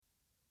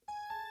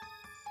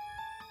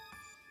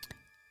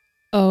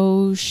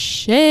Oh,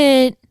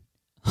 shit.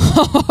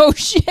 Oh,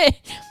 shit.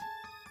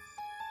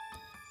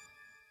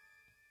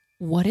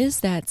 What is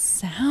that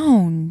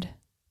sound?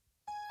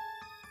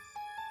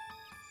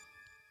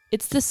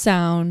 It's the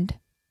sound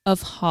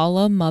of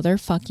Holla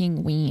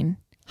motherfucking Ween.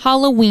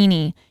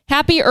 Halloweeny.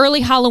 Happy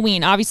early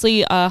Halloween.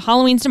 Obviously,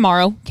 Halloween's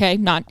tomorrow. Okay,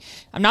 I'm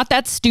not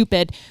that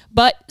stupid.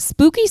 But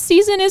spooky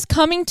season is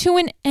coming to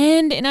an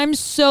end, and I'm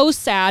so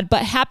sad.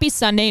 But happy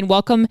Sunday, and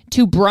welcome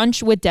to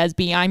Brunch with Des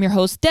B. I'm your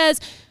host, Des,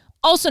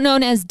 also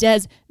known as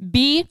Des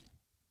B.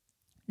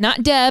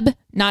 Not Deb,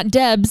 not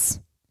Debs.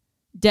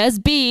 Des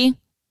B,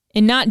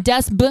 and not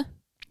Desb.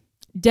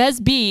 Des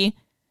B.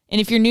 And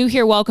if you're new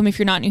here, welcome. If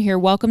you're not new here,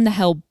 welcome the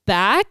hell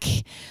back.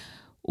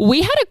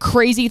 We had a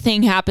crazy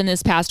thing happen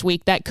this past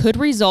week that could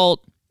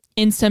result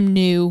in some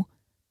new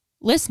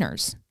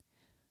listeners.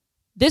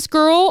 This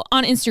girl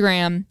on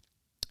Instagram,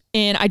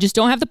 and I just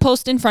don't have the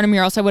post in front of me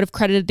or else I would have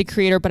credited the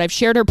creator, but I've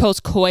shared her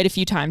post quite a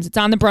few times. It's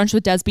on the Brunch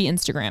with Desby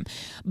Instagram.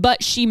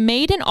 But she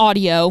made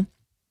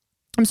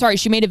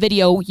she made a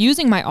video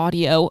using my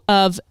audio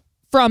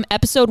from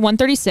episode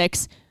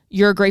 136,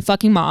 You're a Great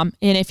Fucking Mom.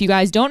 And if you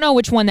guys don't know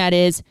which one that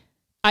is,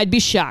 I'd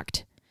be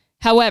shocked.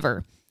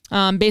 However,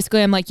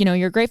 basically I'm like,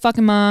 you're a great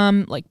fucking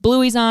mom, like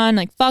Bluey's on,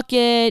 like fuck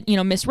it,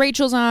 Miss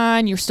Rachel's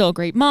on, you're still a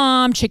great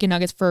mom, chicken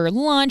nuggets for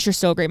lunch, you're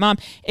still a great mom,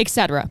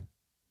 etc.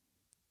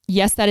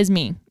 Yes, that is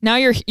me. Now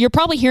you're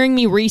probably hearing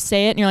me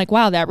re-say it and you're like,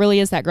 wow, that really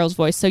is that girl's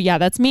voice. So yeah,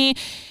 that's me.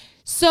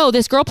 So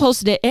this girl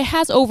posted it. It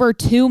has over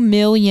 2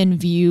 million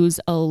views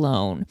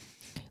alone.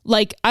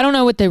 Like, I don't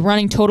know what the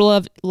running total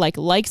of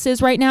likes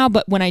is right now,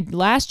 but when I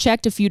last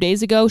checked a few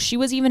days ago, she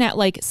was even at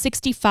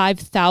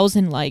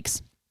 65,000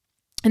 likes.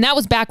 And that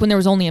was back when there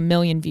was only 1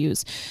 million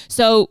views.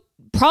 So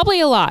probably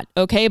a lot,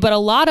 okay? But a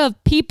lot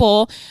of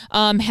people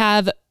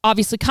have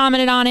obviously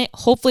commented on it,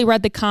 hopefully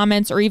read the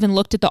comments or even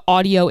looked at the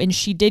audio, and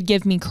she did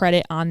give me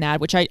credit on that,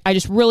 which I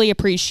just really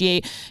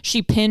appreciate.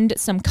 She pinned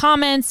some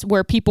comments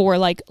where people were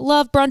like,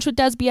 love Brunch with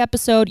Desby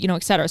episode,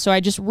 etc. So I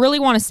just really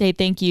want to say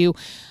thank you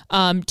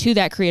to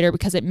that creator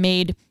because it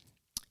made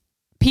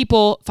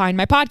people find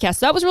my podcast.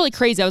 So that was really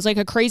crazy. That was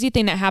a crazy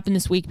thing that happened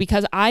this week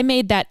because I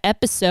made that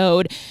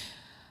episode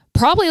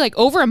probably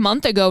over a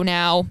month ago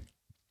now.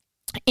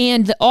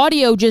 And the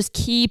audio just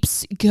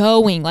keeps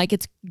going,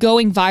 it's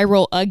going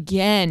viral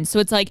again. So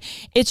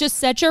it's just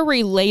such a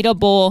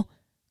relatable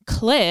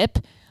clip,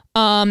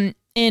 and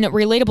a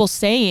relatable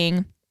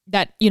saying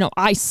that,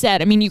 I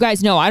said. I mean, you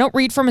guys know, I don't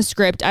read from a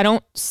script. I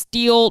don't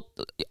steal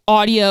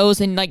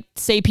audios and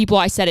say people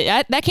I said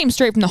it. That came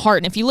straight from the heart.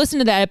 And if you listen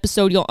to that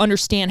episode, you'll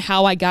understand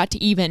how I got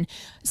to even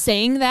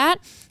saying that.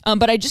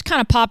 But I just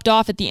kind of popped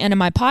off at the end of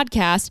my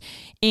podcast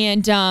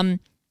and,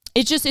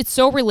 it's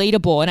so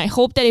relatable. And I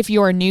hope that if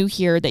you are new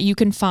here that you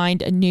can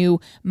find a new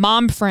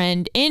mom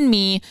friend in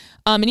me.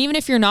 And even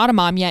if you're not a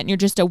mom yet and you're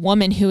just a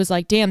woman who is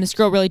like, damn, this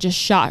girl really just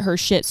shot her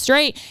shit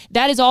straight.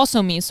 That is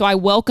also me. So I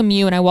welcome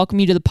you and I welcome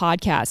you to the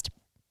podcast.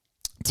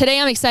 Today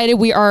I'm excited.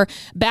 We are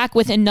back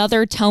with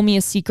another Tell Me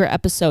a Secret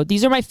episode.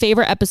 These are my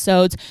favorite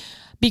episodes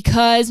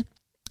because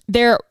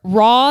they're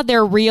raw,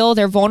 they're real,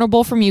 they're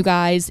vulnerable from you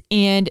guys,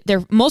 and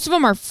most of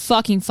them are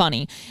fucking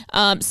funny.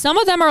 Some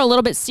of them are a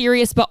little bit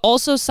serious, but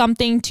also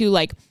something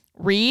to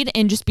read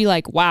and just be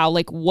like, wow,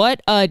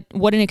 what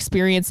an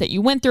experience that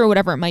you went through or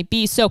whatever it might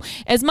be. So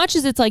as much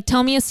as it's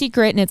tell me a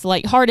secret and it's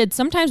lighthearted,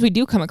 sometimes we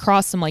do come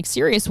across some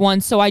serious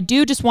ones. So I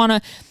do just want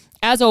to,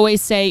 as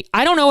always, say,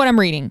 I don't know what I'm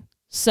reading.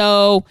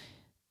 So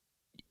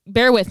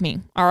bear with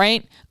me. All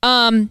right.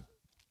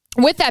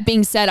 With that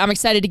being said, I'm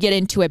excited to get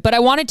into it, but I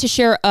wanted to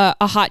share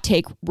a hot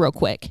take real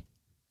quick.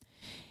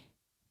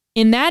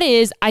 And that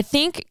is, I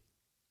think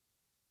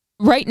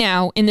right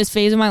now in this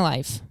phase of my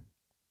life,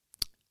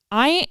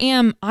 I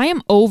am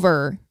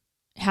over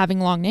having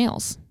long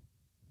nails.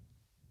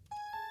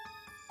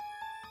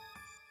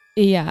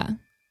 Yeah,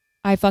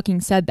 I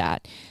fucking said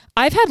that.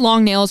 I've had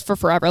long nails for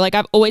forever.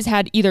 I've always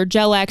had either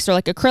Gel X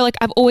or acrylic.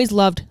 I've always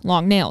loved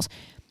long nails.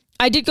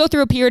 I did go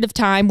through a period of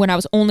time when I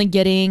was only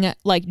getting dip.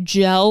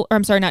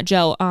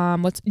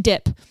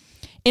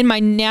 And my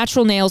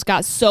natural nails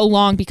got so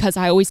long because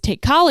I always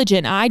take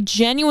collagen. I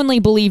genuinely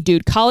believe,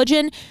 dude,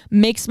 collagen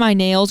makes my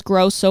nails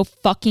grow so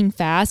fucking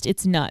fast.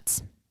 It's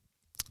nuts.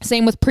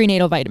 Same with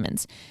prenatal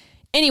vitamins.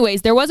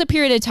 Anyways, there was a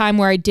period of time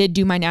where I did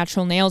do my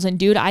natural nails. And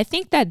dude, I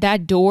think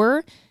that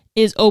door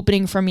is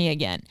opening for me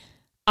again.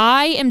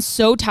 I am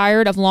so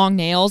tired of long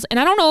nails. And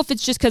I don't know if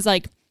it's just because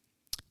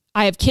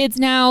I have kids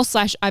now,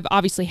 I've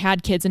obviously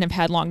had kids and have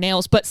had long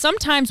nails. But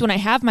sometimes when I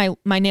have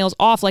my nails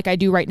off like I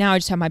do right now, I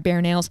just have my bare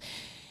nails.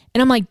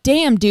 And I'm like,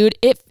 damn, dude,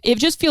 it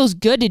just feels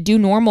good to do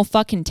normal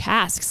fucking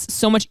tasks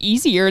so much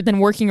easier than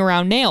working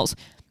around nails.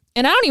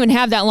 And I don't even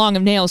have that long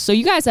of nails. So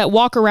you guys that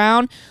walk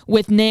around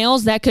with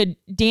nails that could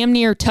damn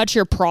near touch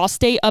your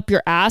prostate up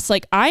your ass,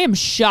 I am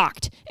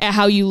shocked at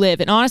how you live.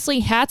 And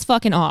honestly, hats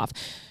fucking off.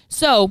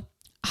 So,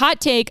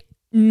 hot take,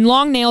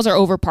 long nails are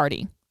over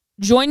party.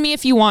 Join me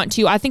if you want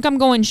to. I think I'm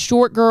going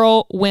short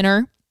girl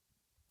winner.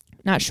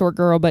 Not short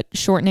girl, but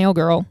short nail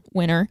girl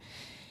winner.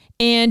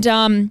 And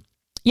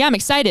yeah, I'm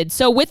excited.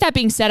 So with that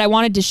being said, I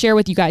wanted to share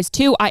with you guys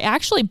too, I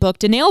actually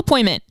booked a nail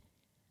appointment.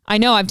 I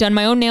know I've done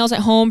my own nails at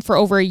home for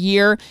over a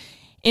year.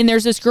 And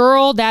there's this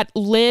girl that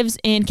lives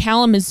in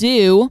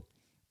Kalamazoo,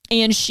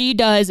 and she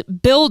does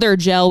Builder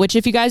Gel, which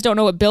if you guys don't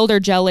know what Builder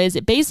Gel is,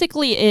 it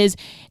basically is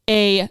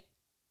a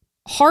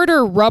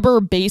harder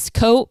rubber base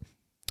coat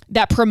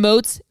that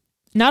promotes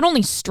not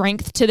only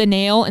strength to the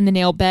nail and the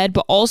nail bed,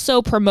 but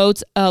also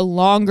promotes a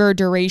longer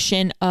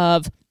duration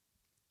of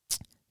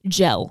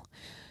gel.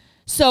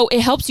 So it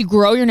helps you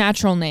grow your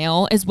natural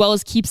nail as well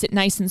as keeps it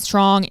nice and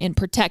strong and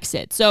protects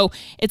it. So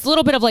it's a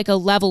little bit of like a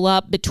level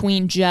up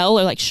between gel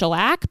or like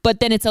shellac, but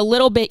then it's a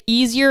little bit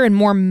easier and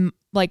more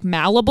like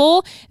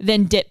malleable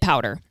than dip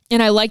powder.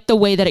 And I like the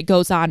way that it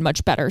goes on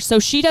much better. So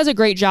she does a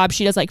great job.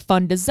 She does like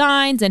fun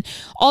designs and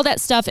all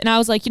that stuff. And I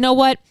was like, you know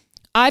what?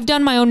 I've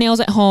done my own nails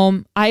at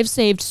home. I've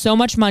saved so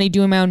much money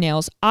doing my own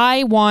nails.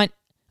 I want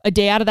a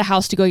day out of the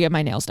house to go get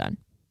my nails done.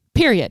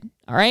 Period.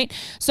 All right.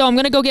 So I'm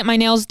going to go get my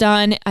nails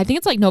done. I think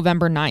it's like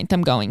November 9th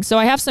I'm going. So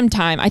I have some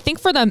time. I think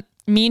for the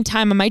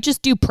meantime, I might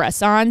just do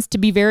press-ons, to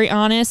be very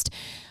honest.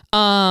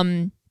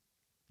 Or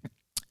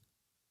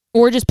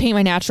just paint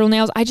my natural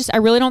nails. I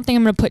really don't think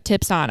I'm going to put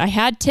tips on. I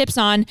had tips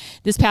on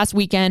this past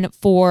weekend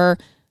for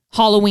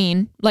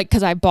Halloween, like,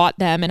 because I bought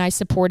them and I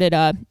supported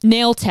a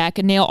nail tech,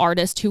 a nail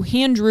artist who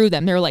hand drew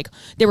them.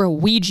 They were a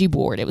Ouija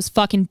board. It was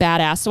fucking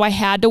badass. So I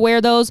had to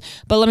wear those.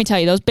 But let me tell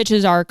you, those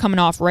bitches are coming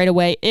off right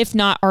away, if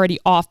not already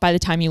off by the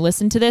time you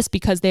listen to this,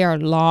 because they are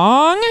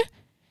long,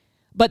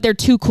 but they're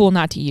too cool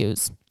not to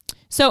use.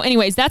 So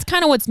anyways, that's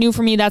kind of what's new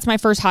for me. That's my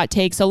first hot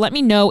take. So let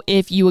me know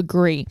if you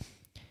agree.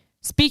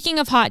 Speaking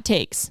of hot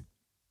takes,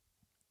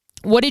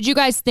 what did you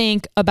guys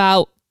think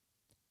about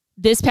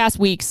this past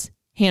week's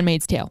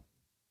Handmaid's Tale?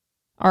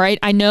 All right.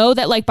 I know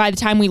that like by the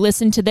time we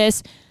listen to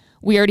this,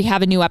 we already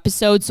have a new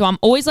episode. So I'm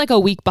always like a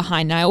week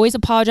behind. And I always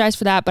apologize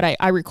for that. But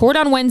I record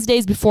on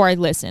Wednesdays before I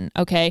listen.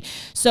 Okay.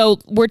 So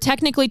we're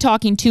technically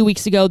talking 2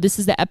 weeks ago. This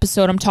is the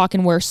episode I'm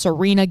talking where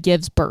Serena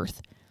gives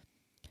birth.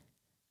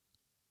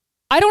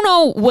 I don't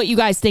know what you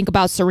guys think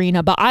about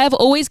Serena, but I have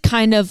always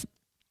kind of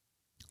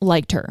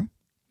liked her.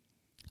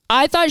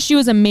 I thought she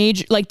was a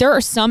major, like there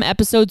are some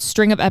episodes,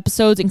 string of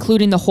episodes,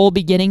 including the whole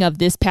beginning of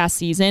this past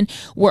season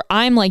where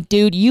I'm like,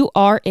 dude, you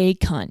are a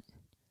cunt.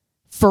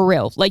 For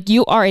real. Like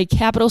you are a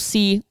capital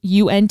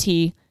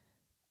C-U-N-T.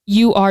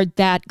 You are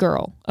that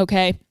girl.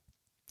 Okay.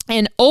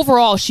 And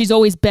overall, she's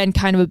always been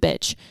kind of a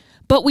bitch.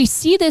 But we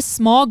see this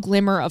small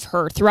glimmer of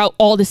her throughout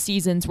all the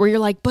seasons where you're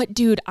like, but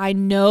dude, I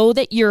know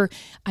you're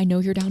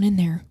down in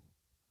there.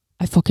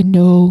 I fucking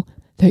know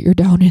that you're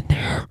down in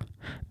there.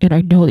 And I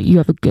know that you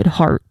have a good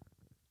heart.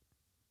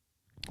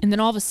 And then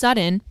all of a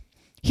sudden,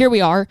 here we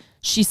are.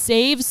 She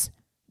saves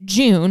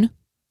June,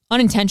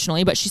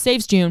 unintentionally, but she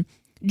saves June.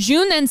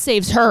 June then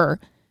saves her.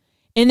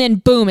 And then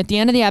boom, at the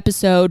end of the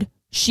episode,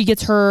 she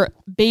gets her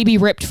baby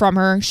ripped from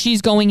her.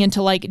 She's going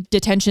into like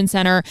detention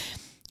center.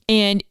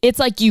 And it's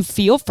like you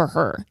feel for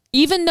her.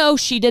 Even though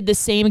she did the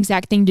same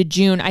exact thing to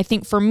June, I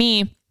think for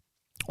me,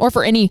 or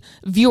for any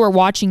viewer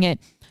watching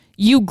it,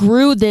 you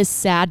grew this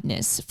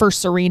sadness for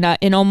Serena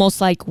in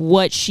almost like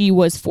what she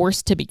was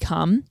forced to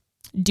become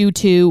due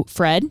to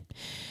Fred.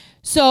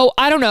 So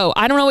I don't know.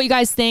 I don't know what you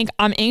guys think.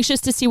 I'm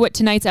anxious to see what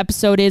tonight's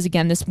episode is.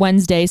 Again, this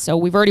Wednesday. So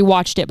we've already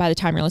watched it by the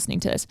time you're listening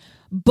to this.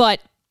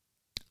 But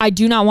I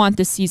do not want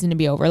this season to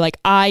be over. Like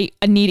I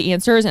need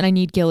answers and I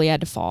need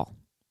Gilead to fall.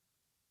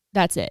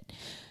 That's it.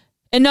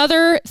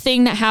 Another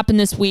thing that happened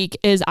this week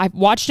is I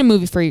watched a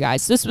movie for you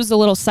guys. This was a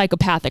little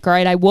psychopathic. All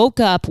right. I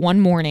woke up one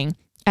morning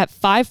at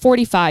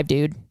 5:45,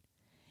 dude.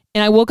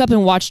 And I woke up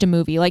and watched a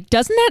movie. Like,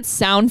 doesn't that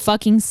sound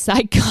fucking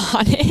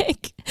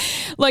psychotic?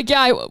 Like,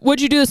 yeah,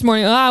 what'd you do this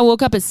morning? Oh, I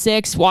woke up at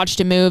 6, watched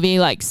a movie.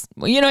 Like,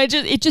 you know,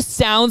 it just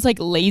sounds like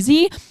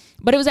lazy.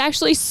 But it was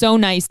actually so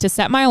nice to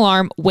set my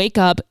alarm, wake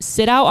up,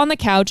 sit out on the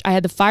couch. I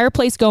had the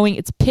fireplace going.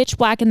 It's pitch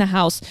black in the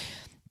house.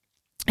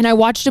 And I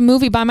watched a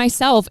movie by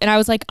myself. And I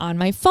was like on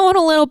my phone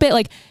a little bit.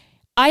 Like,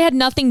 I had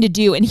nothing to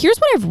do. And here's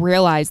what I've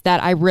realized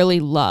that I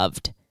really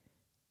loved.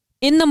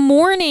 In the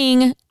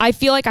morning, I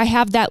feel like I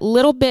have that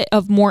little bit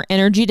of more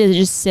energy to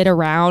just sit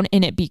around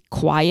and it be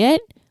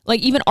quiet. Like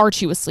even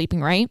Archie was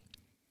sleeping, right?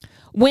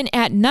 When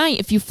at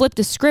night, if you flip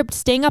the script,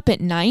 staying up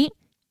at night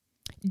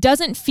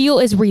doesn't feel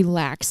as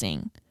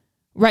relaxing,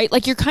 right?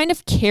 Like you're kind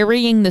of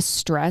carrying the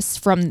stress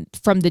from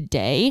the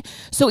day.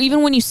 So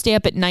even when you stay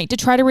up at night to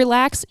try to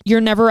relax, you're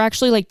never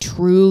actually like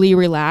truly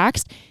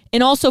relaxed.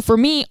 And also for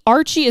me,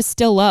 Archie is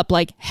still up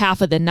like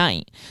half of the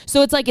night.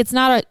 So it's like, it's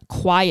not a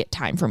quiet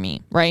time for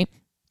me, right?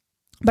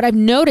 But I've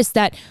noticed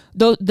that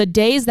the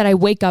days that I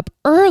wake up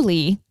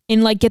early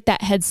and like get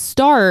that head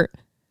start,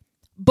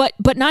 but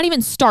not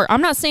even start. I'm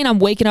not saying I'm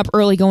waking up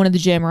early going to the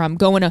gym or I'm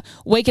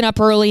waking up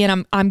early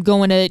and I'm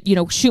going to, you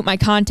know, shoot my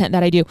content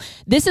that I do.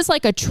 This is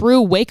like a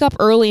true wake up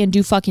early and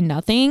do fucking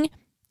nothing.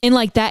 And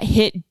like that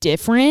hit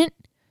different.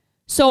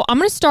 So I'm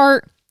going to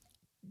start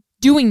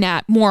doing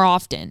that more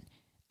often.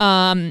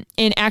 And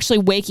actually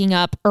waking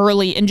up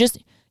early and just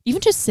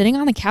sitting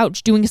on the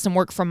couch doing some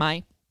work from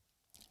my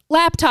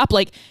laptop,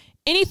 like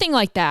anything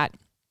like that.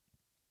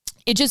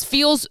 it just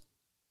feels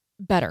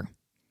better.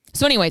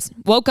 So anyways,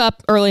 woke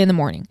up early in the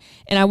morning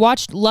and I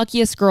watched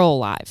Luckiest Girl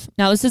Alive.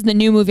 Now this is the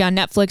new movie on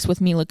Netflix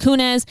with Mila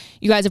Kunis.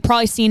 You guys have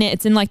probably seen it.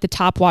 It's in like the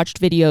top watched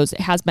videos.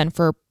 It has been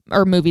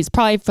or movies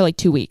probably for like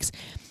 2 weeks.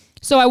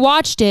 So I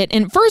watched it,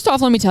 and first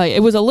off, let me tell you,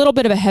 it was a little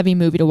bit of a heavy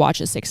movie to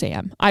watch at 6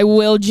 a.m. I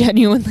will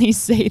genuinely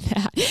say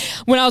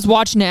that. When I was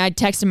watching it, I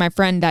texted my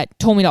friend that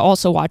told me to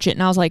also watch it,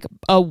 and I was like,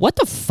 what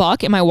the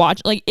fuck am I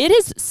watching? Like, it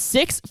is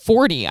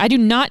 6:40. I do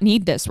not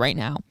need this right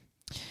now.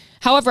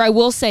 However, I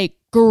will say,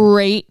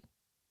 great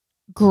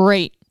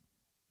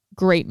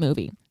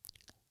movie.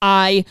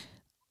 I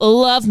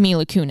love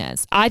Mila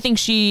Kunis. I think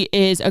she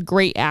is a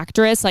great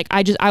actress. Like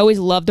I always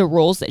love the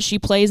roles that she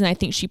plays, and I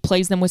think she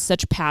plays them with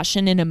such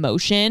passion and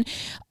emotion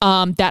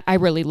that I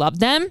really love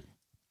them.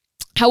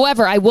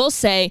 However, I will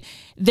say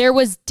there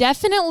was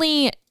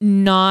definitely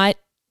not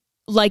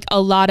like a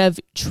lot of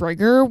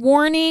trigger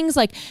warnings.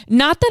 Like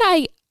not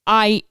that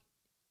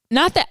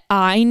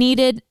I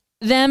needed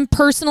them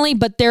personally,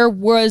 but there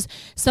was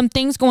some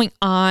things going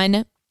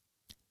on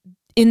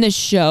in the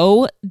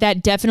show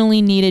that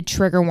definitely needed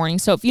trigger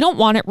warnings. So if you don't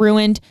want it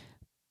ruined,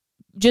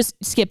 just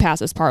skip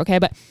past this part, okay?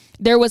 But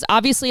there was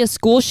obviously a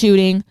school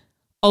shooting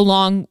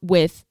along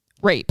with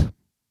rape,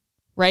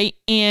 right?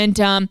 And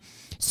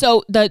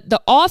so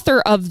the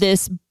author of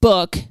this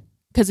book,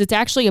 because it's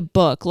actually a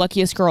book,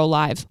 Luckiest Girl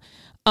Alive,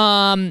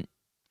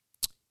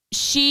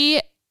 she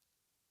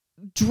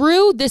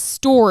drew this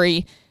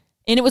story,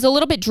 and it was a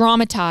little bit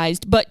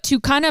dramatized, but to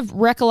kind of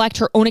recollect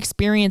her own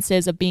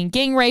experiences of being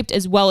gang raped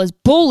as well as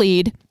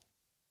bullied.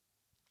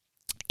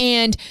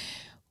 And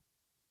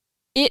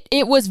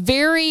it was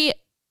very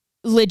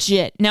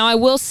legit. Now, I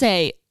will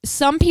say,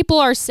 some people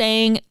are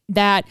saying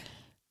that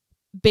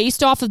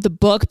based off of the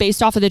book,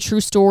 based off of the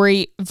true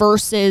story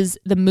versus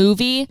the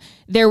movie,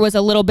 there was a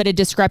little bit of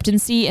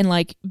discrepancy in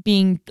like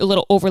being a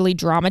little overly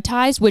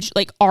dramatized, which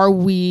like, are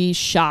we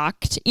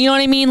shocked? You know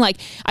what I mean? Like,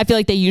 I feel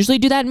like they usually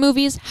do that in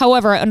movies.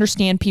 However, I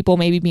understand people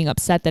maybe being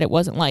upset that it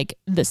wasn't like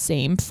the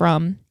same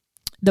from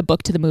the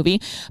book to the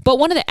movie. But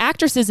one of the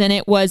actresses in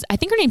it was, I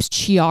think her name's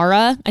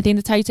Chiara. I think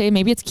that's how you say it.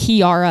 Maybe it's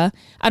Kiara.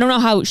 I don't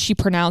know how she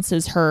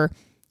pronounces her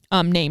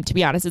name, to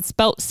be honest. It's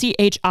spelled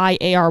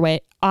Chiara,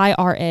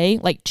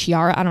 like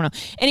Chiara. I don't know.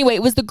 Anyway,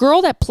 it was the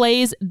girl that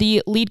plays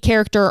the lead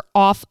character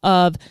off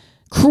of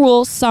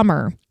Cruel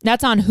Summer.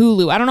 That's on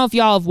Hulu. I don't know if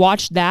y'all have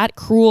watched that.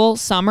 Cruel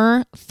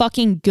Summer.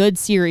 Fucking good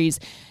series.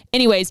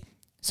 Anyways,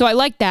 so I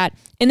like that.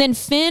 And then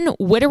Finn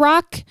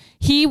Wittrock,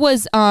 he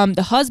was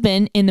the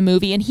husband in the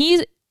movie, and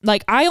he's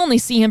like, I only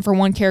see him for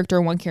one character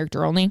and one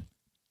character only.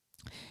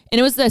 And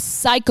it was the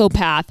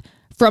psychopath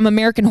from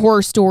American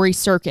Horror Story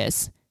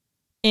Circus.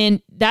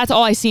 And that's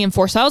all I see him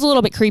for. So that was a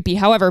little bit creepy.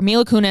 However,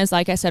 Mila Kunis,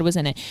 like I said, was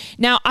in it.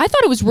 Now, I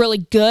thought it was really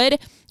good.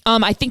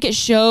 I think it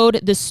showed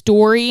the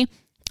story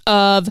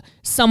of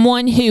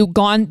someone who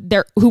went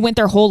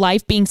their whole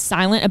life being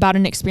silent about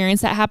an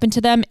experience that happened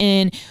to them.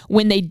 And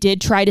when they did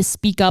try to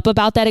speak up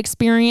about that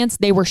experience,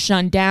 they were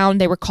shunned down.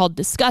 They were called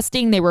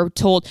disgusting. They were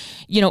told,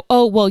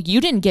 oh, well, you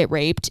didn't get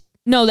raped.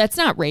 No, that's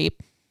not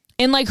rape.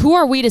 And like, who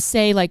are we to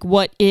say like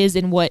what is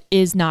and what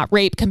is not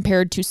rape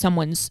compared to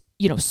someone's,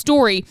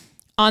 story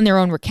on their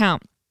own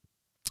recount.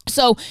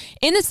 So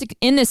in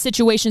this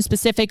situation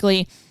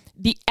specifically,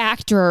 the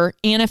actor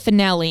Annie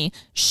Finelli,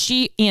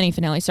 she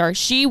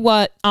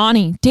was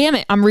Ani. Damn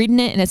it, I'm reading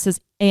it and it says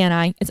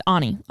Annie. It's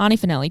Ani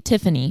Finelli,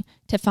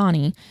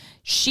 Tiffany.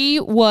 She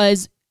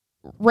was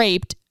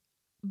raped,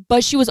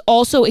 but she was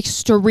also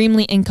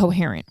extremely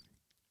incoherent.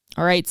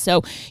 All right,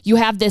 so you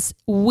have this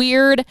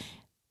weird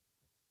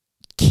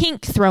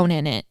kink thrown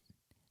in it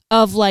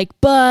of like,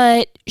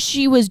 but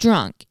she was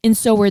drunk and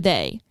so were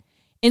they.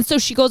 And so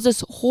she goes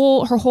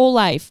her whole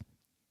life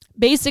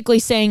basically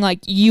saying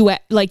like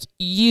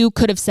you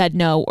could have said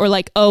no, or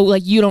like, oh,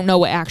 like you don't know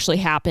what actually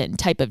happened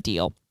type of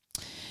deal.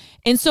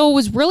 And so it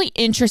was really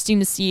interesting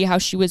to see how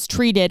she was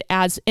treated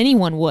as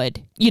anyone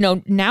would,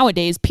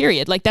 nowadays,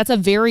 period. Like that's a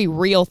very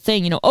real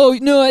thing, oh,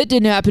 no, it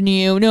didn't happen to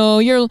you. No,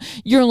 you're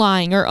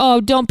lying, or,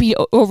 oh, don't be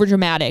over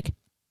dramatic.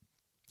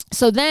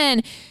 So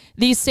then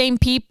these same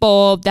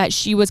people that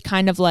she was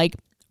kind of like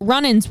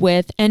run-ins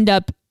with end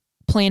up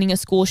planning a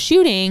school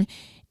shooting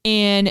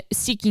and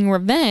seeking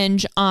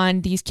revenge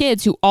on these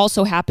kids who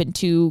also happened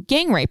to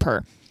gang rape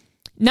her.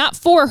 Not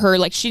for her,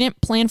 like she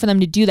didn't plan for them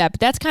to do that, but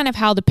that's kind of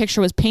how the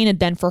picture was painted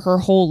then for her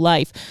whole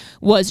life,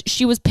 was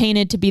she was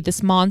painted to be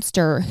this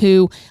monster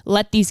who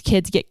let these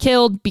kids get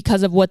killed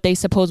because of what they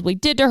supposedly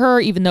did to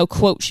her, even though,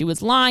 quote, she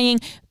was lying,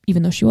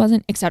 even though she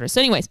wasn't, etc. So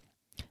anyways,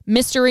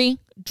 mystery,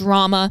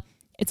 drama.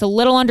 It's a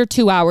little under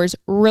 2 hours,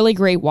 really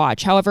great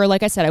watch. However,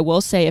 like I said, I will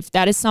say if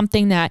that is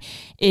something that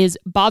is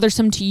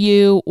bothersome to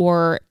you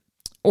or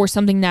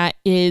something that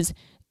is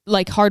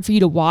like hard for you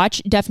to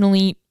watch,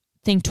 definitely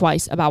think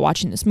twice about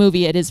watching this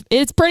movie.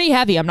 It's pretty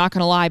heavy, I'm not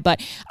going to lie,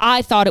 but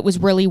I thought it was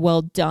really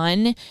well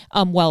done,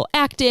 well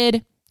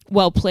acted,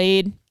 well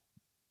played,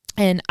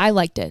 and I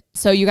liked it.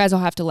 So you guys will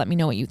have to let me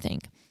know what you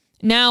think.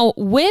 Now,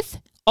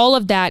 with all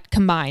of that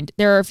combined,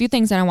 there are a few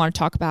things that I want to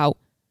talk about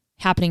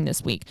happening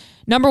this week.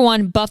 Number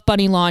one, Buff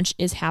Bunny launch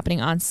is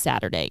happening on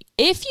Saturday.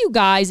 If you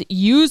guys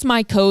use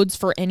my codes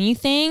for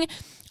anything,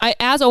 I,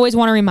 as always,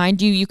 want to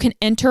remind you, you can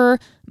enter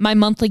my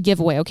monthly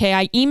giveaway, okay?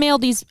 I email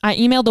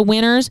the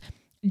winners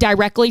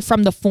directly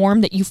from the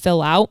form that you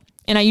fill out.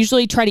 And I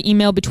usually try to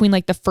email between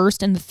like the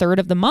 1st and the 3rd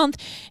of the month.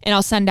 And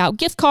I'll send out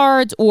gift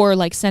cards or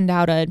like send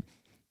out a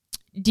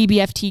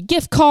DBFT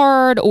gift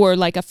card or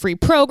like a free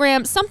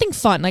program, something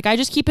fun. Like I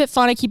just keep it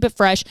fun. I keep it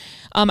fresh.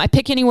 I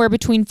pick anywhere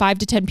between 5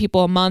 to 10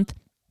 people a month,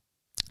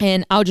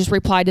 and I'll just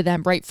reply to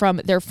them right from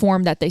their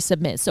form that they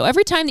submit. So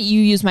every time that you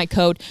use my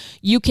code,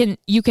 you can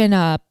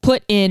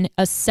put in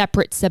a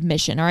separate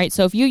submission. All right.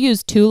 So if you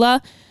use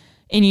Tula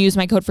and you use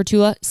my code for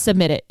Tula,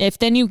 submit it. If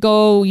then you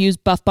go use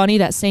Buff Bunny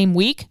that same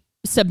week,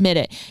 submit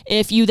it.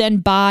 If you then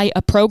buy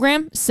a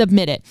program,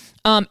 submit it.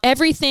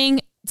 Everything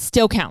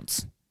still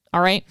counts.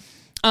 All right.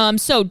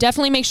 So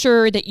definitely make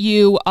sure that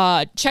you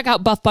check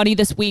out Buff Bunny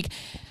this week.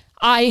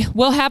 I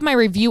will have my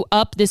review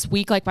up this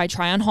week, like my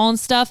try on haul and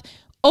stuff.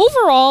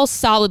 Overall,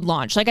 solid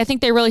launch. Like I think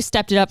they really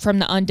stepped it up from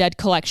the Undead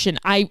collection.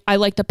 I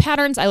like the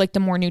patterns. I like the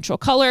more neutral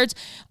colors.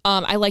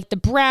 I like the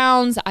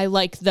browns. I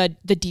like the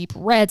deep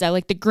reds. I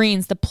like the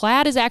greens. The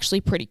plaid is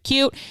actually pretty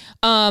cute.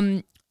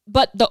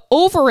 But the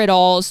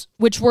over-it-alls,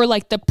 which were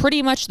like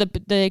pretty much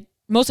the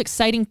most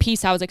exciting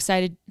piece I was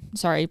excited.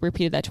 Sorry, I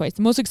repeated that twice.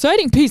 The most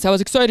exciting piece I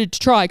was excited to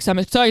try because I'm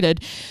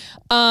excited.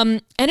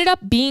 Ended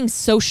up being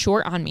so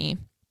short on me.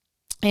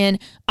 And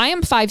I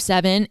am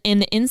 5'7",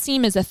 and the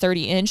inseam is a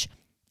 30-inch.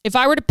 If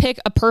I were to pick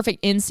a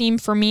perfect inseam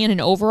for me in an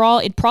overall,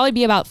 it'd probably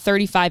be about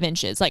 35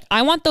 inches. Like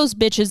I want those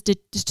bitches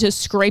to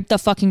scrape the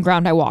fucking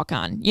ground I walk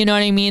on. You know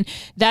what I mean?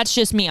 That's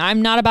just me.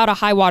 I'm not about a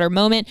high water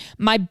moment.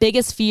 My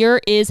biggest fear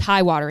is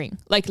high watering.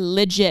 Like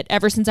legit,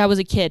 ever since I was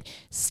a kid.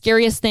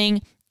 Scariest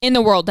thing in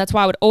the world. That's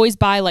why I would always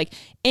buy like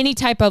any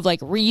type of like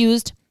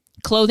reused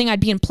clothing.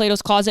 I'd be in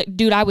Plato's Closet.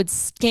 Dude, I would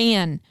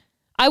scan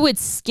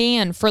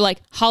for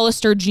like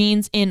Hollister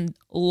jeans in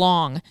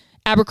long.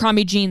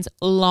 Abercrombie jeans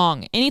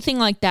long, anything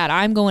like that.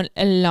 I'm going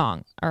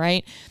long. All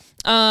right.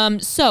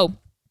 So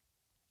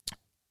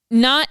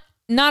not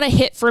a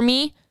hit for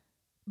me,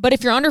 but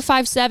if you're under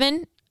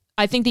 5'7",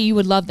 I think that you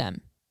would love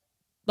them.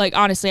 Like,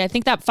 honestly, I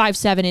think that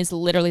 5'7" is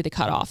literally the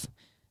cutoff.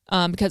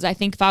 Because I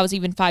think if I was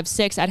even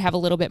 5'6", I'd have a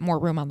little bit more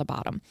room on the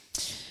bottom.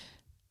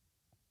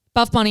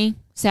 Buff Bunny,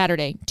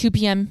 Saturday, 2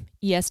 p.m.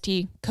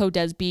 EST, code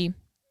DESB.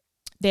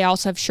 They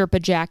also have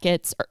Sherpa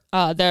jackets,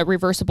 the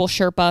reversible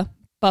Sherpa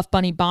Buff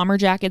Bunny bomber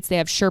jackets. They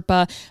have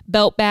Sherpa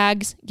belt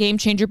bags, game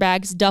changer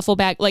bags, duffel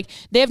bag. Like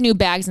they have new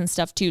bags and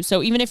stuff too.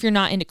 So even if you're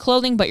not into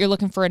clothing, but you're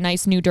looking for a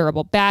nice new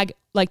durable bag,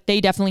 like they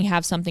definitely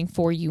have something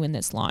for you in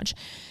this launch.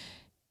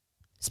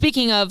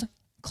 Speaking of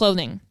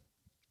clothing,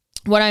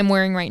 what I'm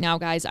wearing right now,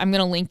 guys, I'm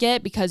going to link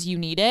it because you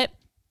need it.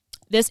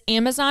 This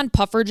Amazon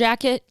puffer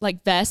jacket,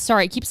 like vest.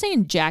 Sorry, I keep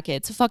saying jacket.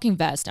 It's a fucking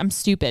vest. I'm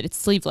stupid. It's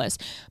sleeveless,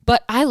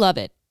 but I love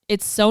it.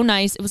 It's so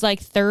nice. It was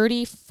like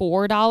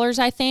 $34,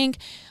 I think.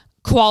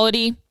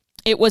 Quality.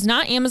 It was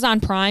not Amazon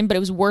Prime, but it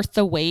was worth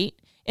the wait.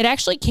 It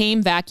actually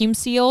came vacuum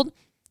sealed,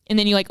 and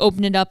then you like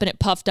open it up and it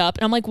puffed up.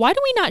 And I'm like, why do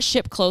we not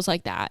ship clothes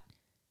like that?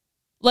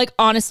 Like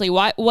honestly,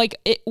 why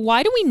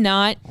do we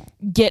not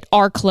get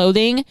our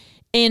clothing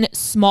in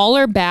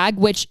smaller bag,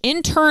 which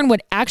in turn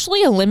would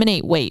actually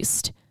eliminate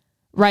waste,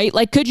 right?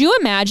 Like, could you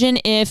imagine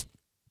if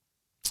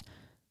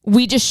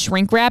we just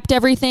shrink wrapped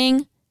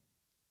everything?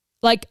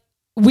 Like,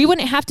 we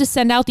wouldn't have to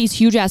send out these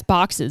huge ass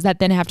boxes that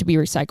then have to be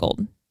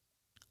recycled.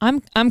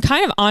 I'm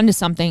kind of onto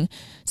something.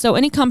 So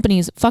any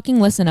companies, fucking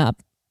listen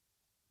up.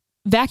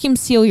 Vacuum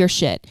seal your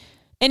shit.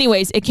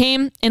 Anyways, it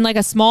came in like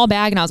a small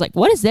bag and I was like,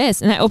 what is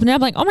this? And I opened it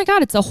up like, oh my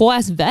God, it's a whole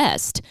ass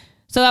vest.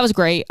 So that was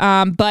great.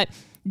 But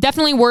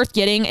definitely worth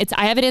getting.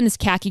 I have it in this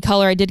khaki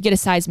color. I did get a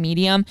size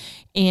medium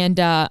and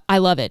I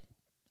love it.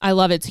 I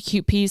love it. It's a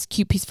cute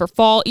piece for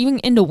fall, even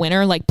into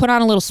winter. Like put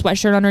on a little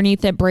sweatshirt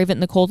underneath it, brave it in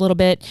the cold a little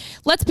bit.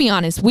 Let's be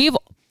honest.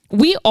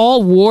 We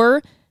all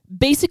wore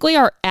basically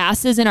our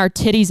asses and our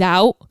titties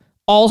out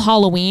all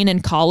Halloween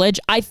in college.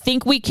 I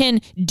think we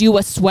can do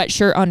a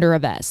sweatshirt under a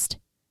vest.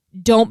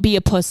 Don't be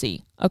a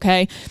pussy.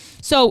 Okay.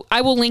 So I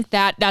will link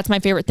that. That's my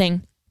favorite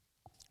thing.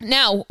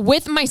 Now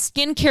with my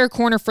skincare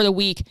corner for the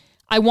week,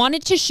 I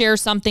wanted to share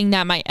something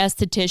that my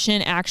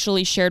esthetician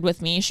actually shared with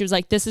me. She was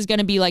like, this is going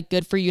to be like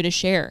good for you to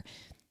share.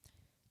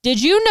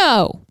 Did you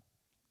know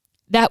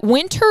that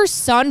winter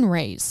sun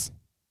rays,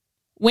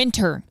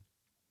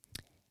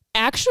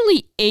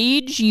 actually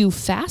age you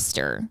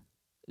faster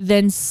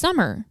than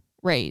summer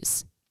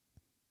rays?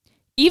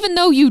 Even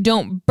though you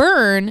don't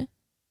burn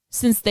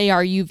since they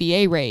are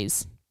UVA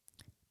rays,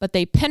 but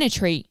they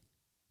penetrate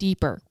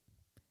deeper.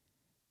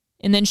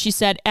 And then she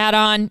said, add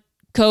on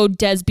code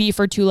DESB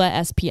for Tula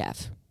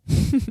SPF.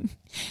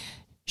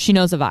 She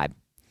knows the vibe.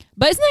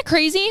 But isn't that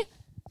crazy?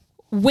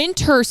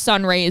 Winter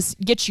sun rays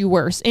get you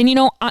worse. And you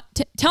know,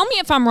 tell me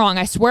if I'm wrong.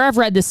 I swear I've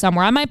read this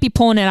somewhere. I might be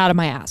pulling it out of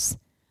my ass.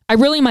 I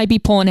really might be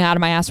pulling it out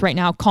of my ass right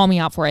now. Call me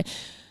out for it.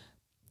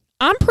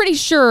 I'm pretty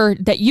sure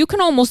that you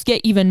can almost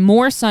get even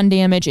more sun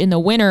damage in the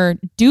winter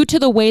due to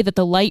the way that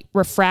the light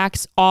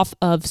refracts off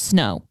of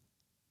snow.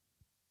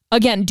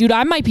 Again, dude,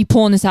 I might be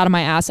pulling this out of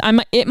my ass.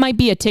 It might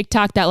be a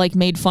TikTok that like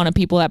made fun of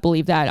people that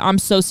believe that. I'm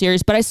so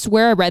serious, but I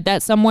swear I read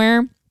that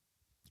somewhere.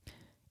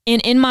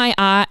 And in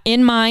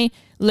my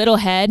little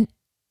head,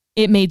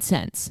 it made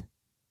sense.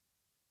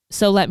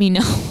 So let me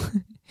know.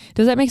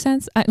 Does that make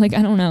sense? I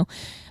don't know.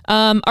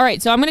 All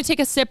right, so I'm going to take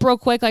a sip real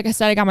quick. Like I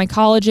said, I got my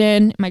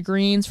collagen, my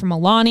greens from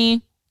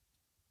Alani.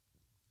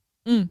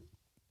 I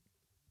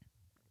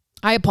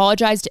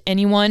apologize to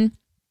anyone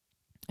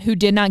who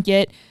did not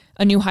get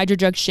a new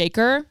HydroJug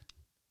shaker.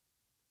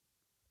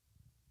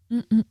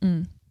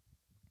 You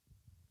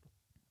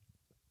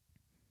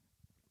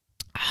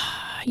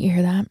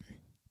hear that?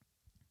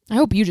 I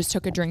hope you just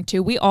took a drink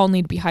too. We all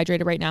need to be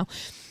hydrated right now.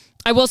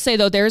 I will say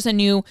though, there's a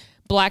new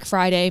Black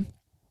Friday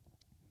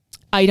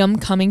item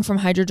coming from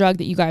HydroJug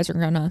that you guys are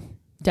going to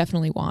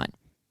definitely want.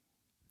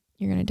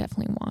 You're going to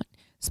definitely want.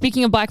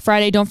 Speaking of Black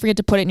Friday, don't forget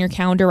to put it in your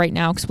calendar right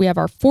now because we have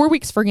our 4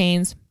 weeks for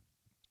gains.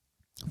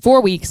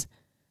 4 weeks,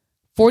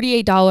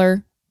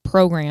 $48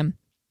 program.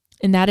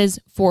 And that is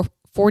for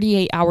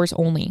 48 hours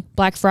only.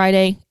 Black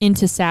Friday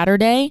into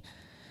Saturday,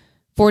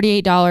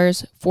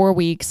 $48, 4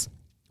 weeks.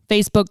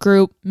 Facebook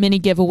group, mini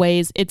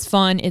giveaways. It's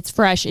fun. It's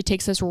fresh. It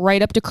takes us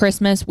right up to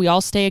Christmas. We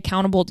all stay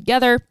accountable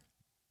together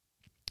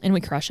and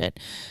we crush it.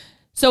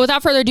 So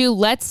without further ado,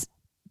 let's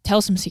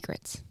tell some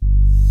secrets.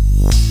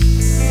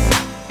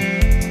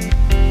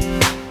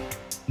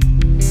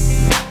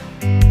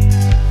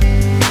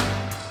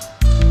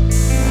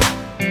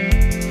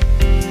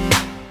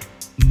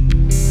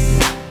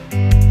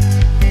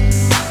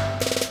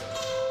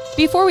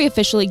 Before we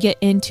officially get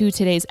into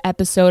today's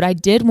episode, I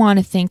did want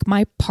to thank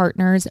my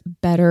partners,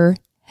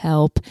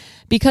 BetterHelp.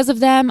 Because of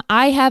them,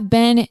 I have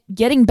been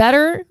getting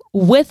better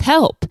with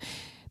help.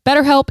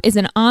 BetterHelp is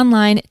an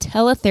online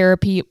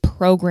teletherapy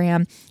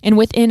program, and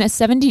within a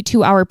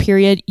 72-hour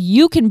period,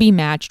 you can be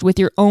matched with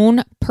your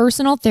own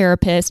personal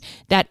therapist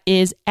that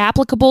is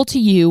applicable to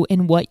you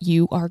and what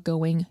you are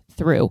going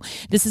through.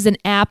 This is an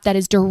app that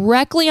is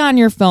directly on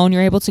your phone.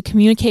 You're able to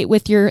communicate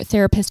with your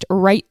therapist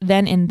right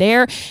then and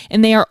there,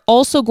 and they are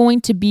also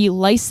going to be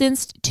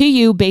licensed to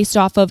you based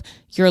off of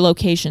your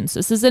locations.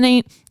 This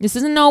isn't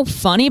no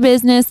funny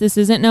business. This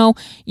isn't no,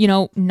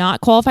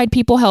 not qualified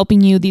people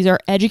helping you. These are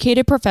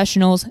educated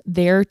professionals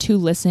there to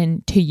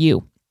listen to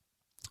you.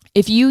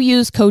 If you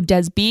use code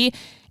DESB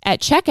at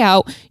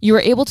checkout, you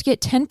are able to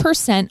get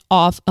 10%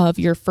 off of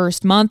your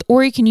first month,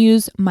 or you can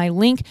use my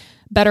link,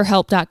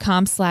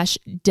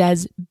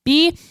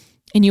 betterhelp.com/DESB,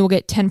 and you will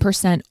get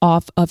 10%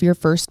 off of your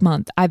first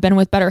month. I've been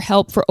with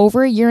BetterHelp for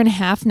over 1.5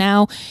 years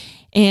now,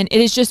 and it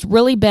has just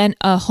really been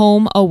a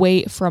home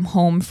away from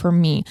home for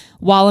me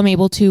while I'm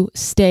able to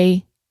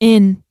stay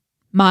in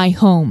my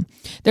home.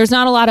 There's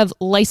not a lot of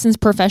licensed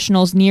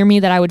professionals near me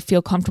that I would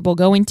feel comfortable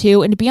going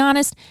to. And to be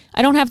honest,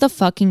 I don't have the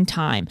fucking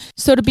time.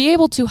 So to be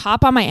able to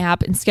hop on my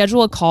app and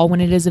schedule a call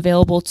when it is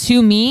available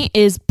to me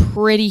is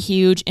pretty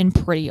huge and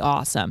pretty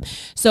awesome.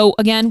 So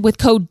again, with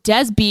code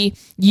DESB,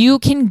 you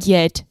can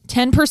get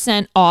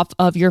 10% off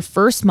of your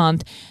first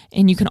month.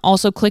 And you can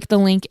also click the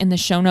link in the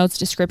show notes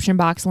description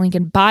box, link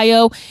in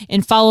bio,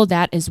 and follow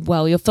that as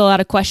well. You'll fill out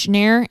a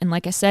questionnaire. And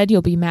like I said,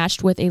 you'll be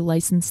matched with a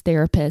licensed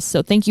therapist.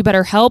 So thank you,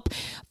 BetterHelp,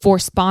 for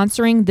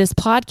sponsoring this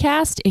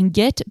podcast, and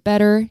get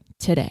better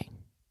today.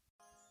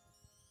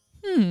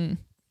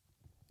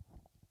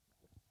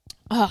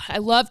 I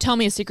love Tell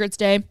Me a Secrets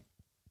Day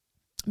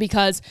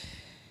because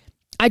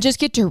I just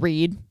get to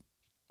read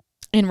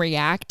and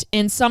react.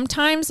 And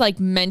sometimes like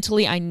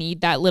mentally, I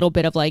need that little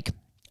bit of like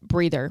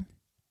breather.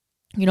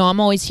 I'm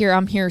always here.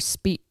 I'm here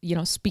speaking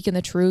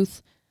the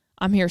truth.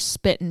 I'm here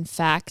spitting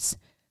facts.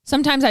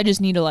 Sometimes I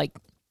just need to like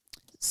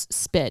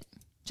spit.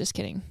 Just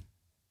kidding.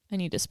 I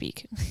need to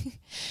speak.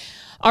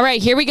 All right,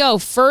 here we go.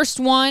 First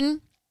one.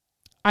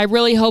 I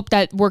really hope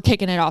that we're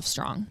kicking it off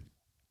strong.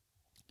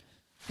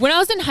 When I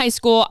was in high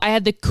school, I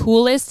had the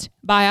coolest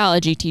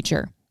biology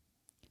teacher.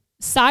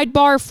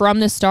 Sidebar from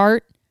the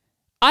start,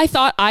 I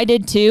thought I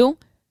did too,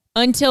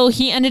 until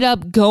he ended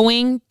up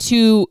going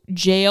to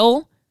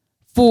jail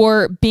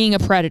for being a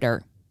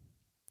predator.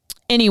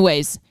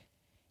 Anyways,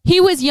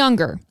 he was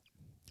younger,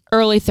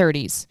 early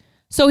 30s,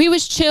 so he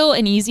was chill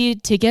and easy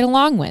to get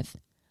along with.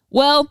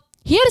 Well,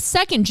 he had a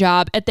second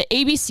job at the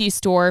ABC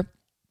store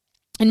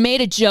and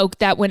made a joke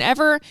that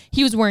whenever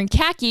he was wearing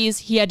khakis,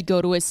 he had to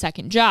go to his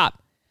second job.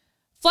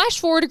 Flash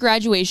forward to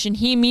graduation,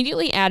 he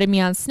immediately added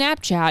me on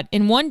Snapchat,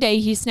 and one day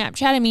he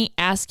Snapchatted me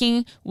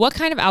asking what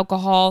kind of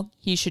alcohol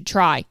he should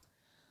try.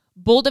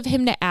 Bold of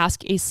him to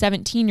ask a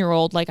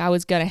 17-year-old like I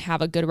was going to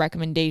have a good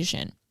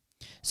recommendation.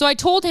 So I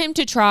told him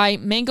to try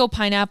mango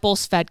pineapple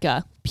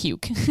Svedka.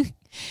 Puke.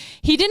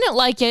 He didn't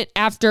like it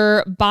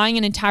after buying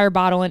an entire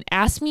bottle and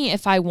asked me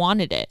if I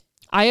wanted it.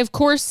 I, of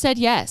course, said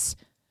yes.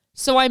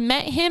 So I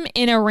met him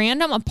in a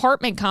random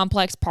apartment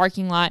complex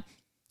parking lot,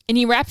 and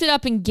he wrapped it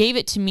up and gave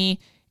it to me,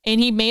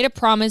 and he made a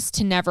promise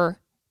to never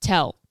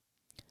tell.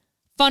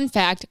 Fun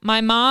fact,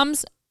 my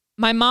mom's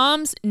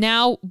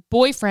now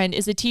boyfriend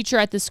is a teacher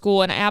at the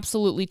school, and I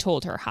absolutely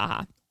told her,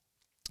 haha.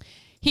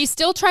 He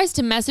still tries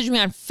to message me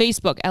on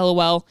Facebook,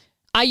 LOL.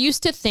 I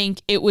used to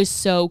think it was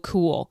so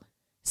cool.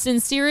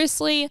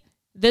 Sincerely,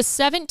 the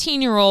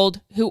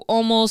 17-year-old who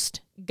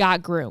almost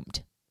got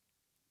groomed.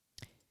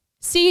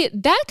 See,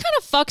 that kind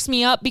of fucks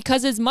me up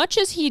because as much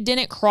as he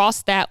didn't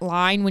cross that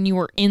line when you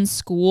were in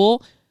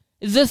school,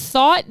 the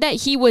thought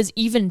that he was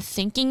even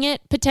thinking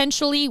it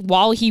potentially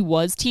while he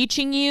was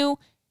teaching you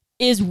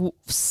is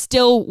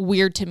still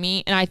weird to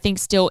me, and I think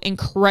still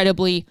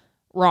incredibly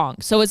wrong.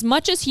 So as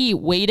much as he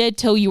waited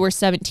till you were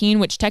 17,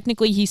 which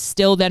technically he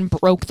still then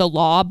broke the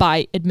law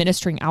by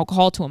administering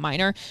alcohol to a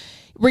minor,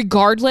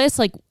 regardless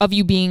like of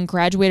you being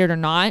graduated or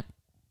not,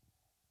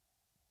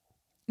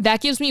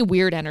 that gives me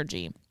weird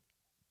energy.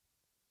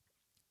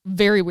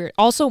 Very weird.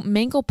 Also,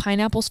 mango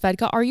pineapple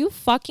svedka. Are you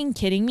fucking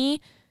kidding me?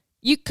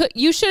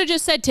 You should have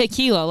just said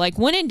tequila. Like,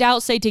 when in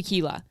doubt, say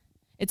tequila.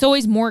 It's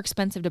always more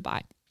expensive to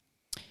buy.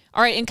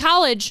 All right, in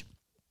college,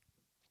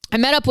 I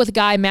met up with a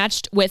guy I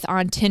matched with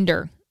on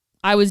Tinder.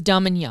 I was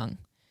dumb and young.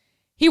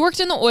 He worked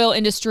in the oil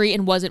industry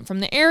and wasn't from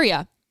the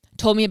area.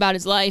 Told me about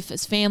his life,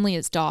 his family,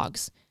 his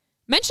dogs.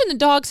 Mentioned the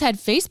dogs had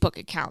Facebook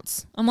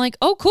accounts. I'm like,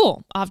 oh,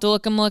 cool. I'll have to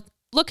look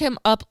him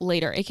up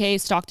later, aka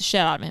stalk the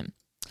shit out of him.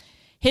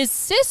 His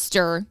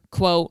sister,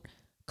 quote,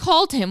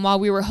 called him while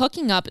we were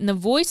hooking up and the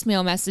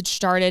voicemail message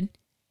started,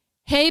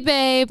 "Hey,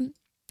 babe,"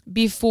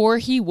 before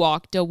he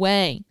walked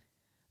away.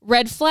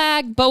 Red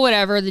flag, but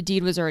whatever, the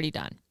deed was already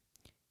done.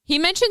 He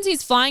mentions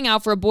he's flying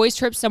out for a boys'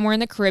 trip somewhere in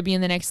the Caribbean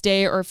the next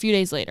day or a few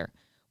days later.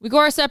 We go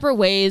our separate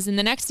ways, and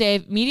the next day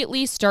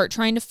immediately start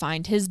trying to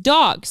find his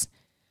dogs.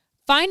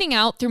 Finding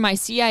out through my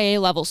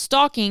CIA-level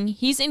stalking,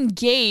 he's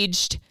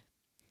engaged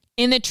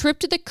in the trip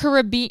to the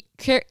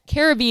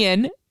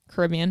Caribbean,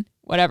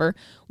 whatever,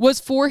 was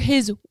for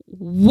his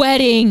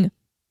wedding.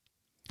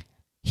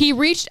 He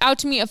reached out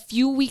to me a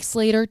few weeks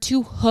later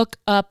to hook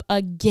up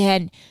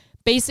again.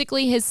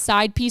 Basically his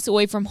side piece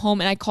away from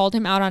home, and I called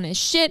him out on his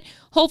shit.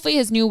 Hopefully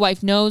his new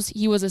wife knows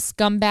he was a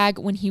scumbag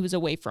when he was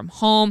away from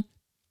home.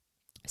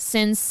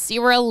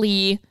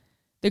 Sincerely,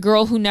 the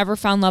girl who never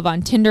found love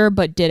on Tinder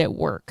but did at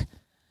work.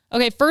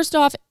 Okay, first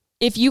off,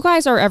 if you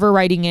guys are ever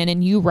writing in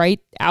and you write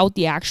out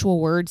the actual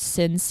word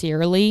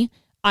sincerely,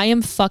 I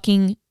am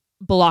fucking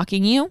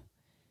blocking you.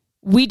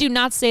 We do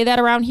not say that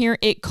around here.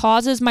 It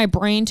causes my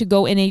brain to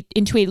go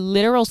into a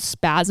literal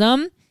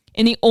spasm.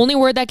 And the only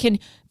word that can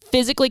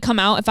physically come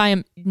out if I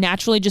am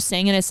naturally just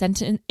saying in a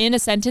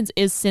sentence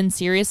is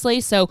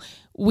sincerely. So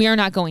we are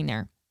not going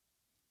there.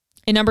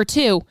 And number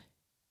two,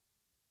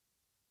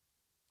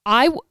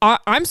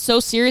 I'm so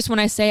serious when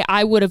I say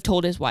I would have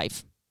told his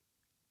wife.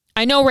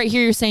 I know right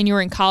here you're saying you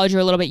were in college or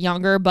a little bit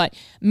younger, but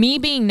me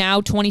being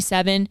now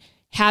 27,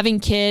 having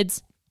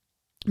kids,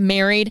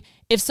 married,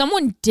 if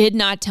someone did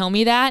not tell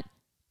me that,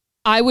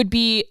 I would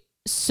be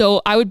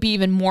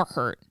even more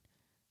hurt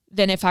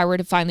than if I were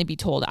to finally be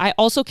told. I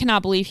also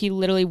cannot believe he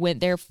literally went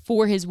there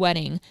for his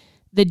wedding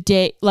the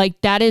day.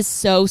 Like, that is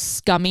so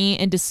scummy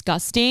and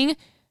disgusting.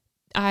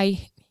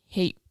 I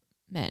hate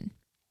men.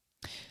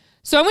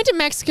 So I went to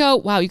Mexico.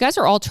 Wow, you guys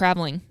are all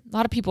traveling. A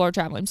lot of people are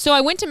traveling. So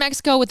I went to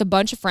Mexico with a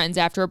bunch of friends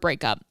after a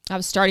breakup. I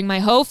was starting my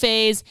hoe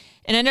phase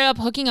and ended up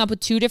hooking up with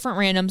two different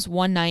randoms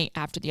one night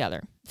after the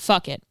other.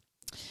 Fuck it.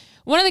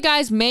 One of the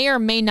guys may or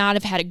may not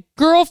have had a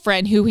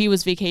girlfriend who he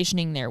was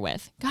vacationing there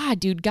with. God,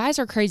 dude, guys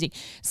are crazy.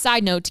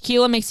 Side note,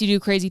 tequila makes you do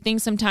crazy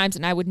things sometimes,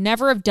 and I would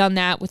never have done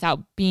that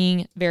without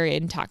being very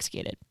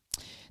intoxicated.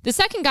 The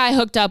second guy I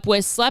hooked up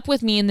with slept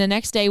with me, and the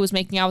next day was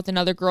making out with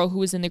another girl who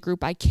was in the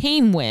group I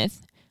came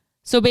with.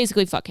 So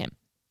basically, fuck him.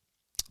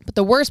 But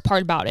the worst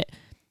part about it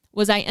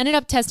was I ended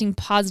up testing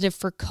positive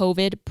for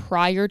COVID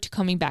prior to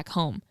coming back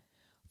home.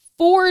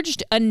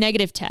 Forged a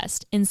negative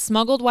test and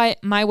smuggled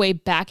my way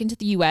back into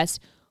the U.S.,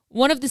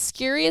 one of the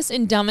scariest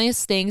and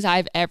dumbest things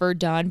I've ever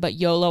done, but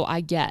YOLO,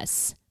 I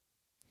guess.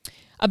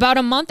 About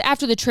a month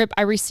after the trip,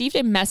 I received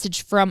a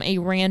message from a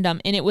random,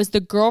 and it was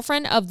the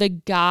girlfriend of the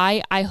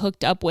guy I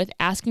hooked up with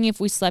asking if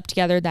we slept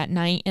together that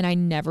night, and I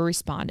never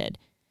responded.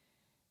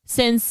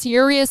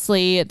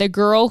 Sincerely, the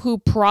girl who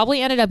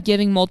probably ended up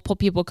giving multiple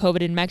people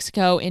COVID in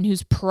Mexico and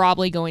who's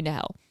probably going to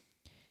hell.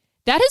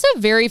 That is a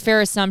very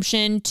fair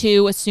assumption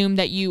to assume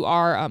that you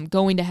are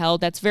going to hell.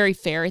 That's very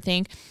fair, I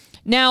think.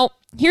 Now,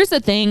 here's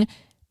the thing.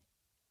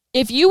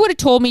 If you would have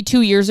told me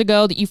 2 years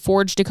ago that you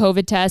forged a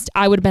COVID test,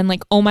 I would have been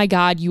like, oh my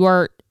God,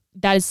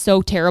 that is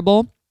so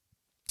terrible.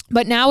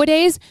 But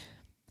nowadays,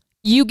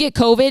 you get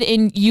COVID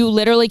and you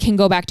literally can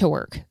go back to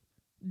work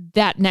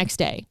that next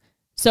day.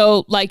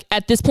 So like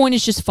at this point,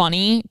 it's just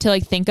funny to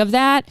like think of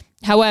that.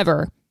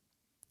 However,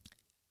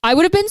 I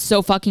would have been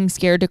so fucking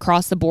scared to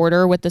cross the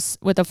border with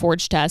a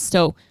forged test.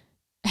 So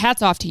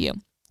hats off to you.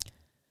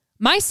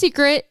 My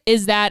secret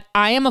is that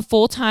I am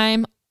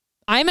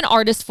an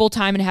artist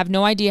full-time and have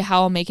no idea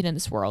how I'll make it in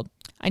this world.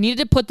 I needed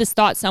to put this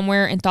thought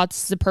somewhere and thought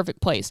this is a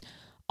perfect place.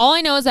 All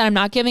I know is that I'm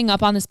not giving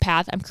up on this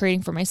path I'm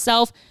creating for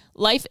myself.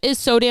 Life is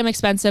so damn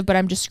expensive, but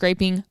I'm just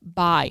scraping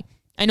by.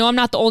 I know I'm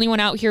not the only one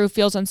out here who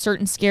feels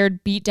uncertain,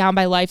 scared, beat down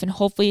by life, and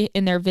hopefully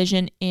in their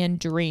vision and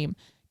dream.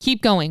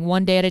 Keep going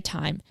one day at a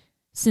time.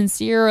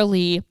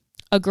 Sincerely,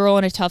 a girl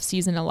in a tough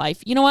season of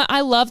life. You know what?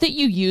 I love that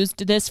you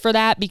used this for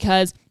that,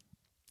 because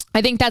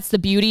I think that's the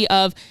beauty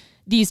of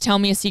these Tell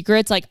Me a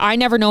Secrets. Like, I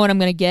never know what I'm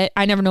going to get.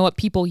 I never know what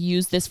people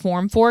use this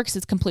form for, because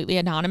it's completely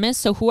anonymous.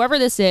 So whoever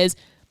this is,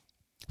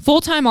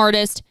 full-time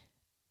artist,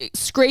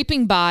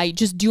 scraping by,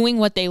 just doing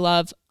what they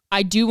love.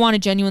 I do want to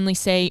genuinely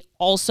say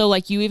also,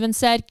 like you even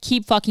said,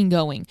 keep fucking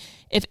going.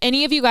 If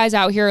any of you guys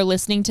out here are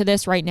listening to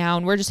this right now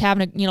and we're just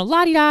having a,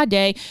 la-di-da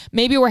day,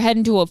 maybe we're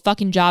heading to a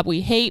fucking job we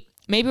hate.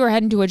 Maybe we're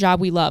heading to a job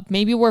we love.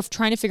 Maybe we're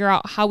trying to figure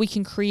out how we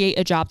can create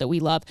a job that we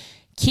love.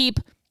 Keep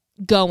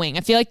going.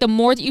 I feel like the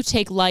more that you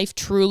take life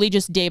truly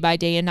just day by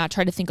day and not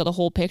try to think of the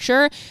whole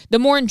picture, the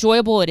more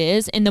enjoyable it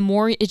is, and the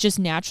more it just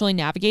naturally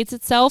navigates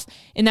itself.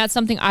 And that's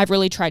something I've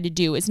really tried to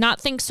do, is not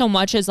think so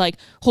much as like,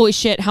 holy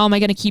shit, how am I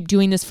going to keep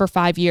doing this for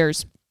 5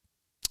 years?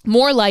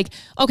 More like,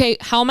 okay,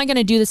 how am I going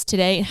to do this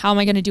today? How am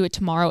I going to do it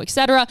tomorrow,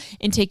 etc.,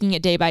 and taking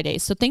it day by day.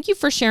 So thank you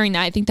for sharing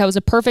that. I think that was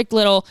a perfect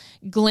little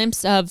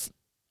glimpse of,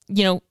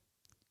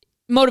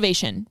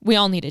 motivation we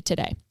all needed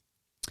today.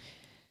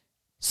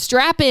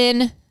 Strap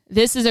in.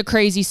 This is a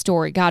crazy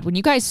story. God, when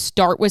you guys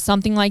start with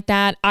something like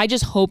that, I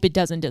just hope it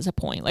doesn't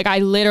disappoint. Like, I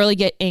literally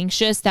get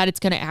anxious that it's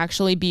going to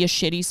actually be a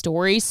shitty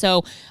story.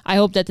 So I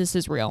hope that this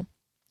is real.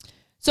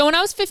 So when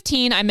I was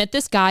 15, I met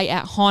this guy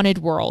at Haunted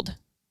World.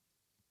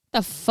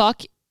 The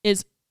fuck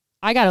is,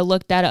 I got to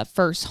look that up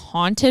first.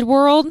 Haunted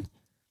World?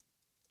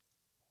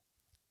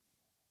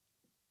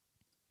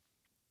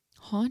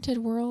 Haunted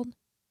World?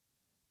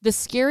 The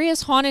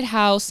scariest haunted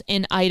house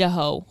in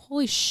Idaho.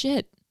 Holy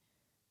shit.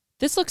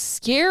 This looks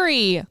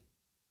scary.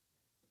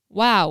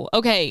 Wow.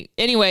 Okay.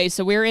 Anyway,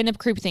 so we were into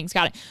creepy things.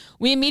 Got it.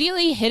 We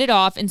immediately hit it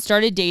off and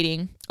started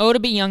dating. Oh, to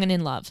be young and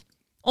in love.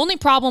 Only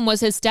problem was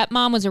his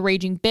stepmom was a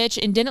raging bitch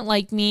and didn't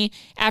like me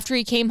after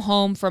he came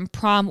home from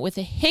prom with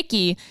a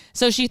hickey,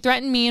 so she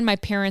threatened me and my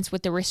parents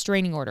with the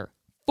restraining order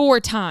 4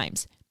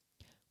 times.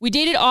 We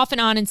dated off and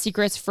on in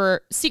secret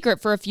for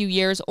a few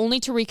years, only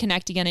to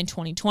reconnect again in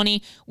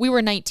 2020. We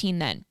were 19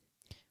 then.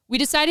 We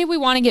decided we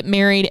want to get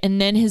married,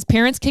 and then his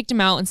parents kicked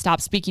him out and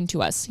stopped speaking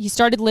to us. He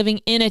started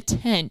living in a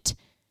tent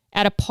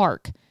at a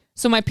park,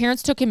 so my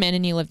parents took him in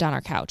and he lived on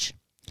our couch.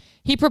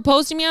 He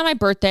proposed to me on my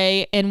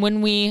birthday, and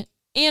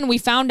we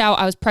found out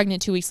I was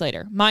pregnant 2 weeks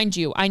later. Mind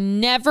you, I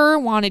never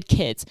wanted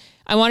kids.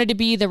 I wanted to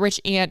be the rich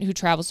aunt who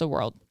travels the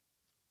world.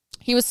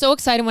 He was so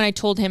excited when I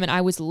told him, and I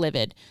was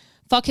livid.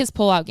 Fuck his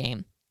pullout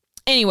game.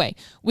 Anyway,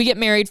 we get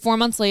married 4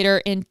 months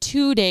later and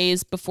 2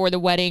 days before the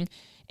wedding.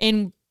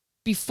 And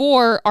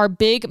before our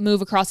big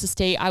move across the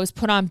state, I was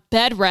put on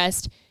bed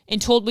rest and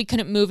told we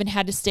couldn't move and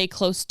had to stay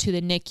close to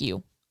the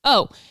NICU.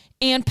 Oh,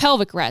 and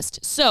pelvic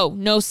rest. So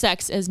no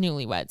sex as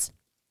newlyweds.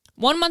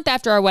 1 month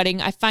after our wedding,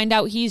 I find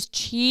out he's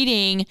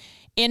cheating,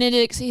 and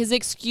his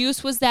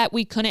excuse was that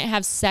we couldn't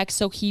have sex,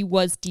 so he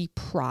was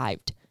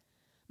deprived.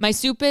 My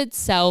stupid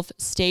self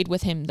stayed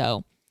with him,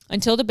 though,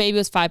 until the baby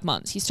was 5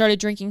 months. He started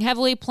drinking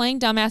heavily, playing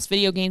dumbass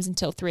video games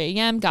until 3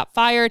 a.m., got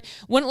fired,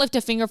 wouldn't lift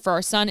a finger for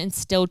our son, and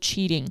still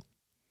cheating.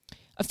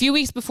 A few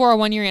weeks before our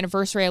 1-year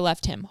anniversary, I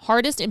left him.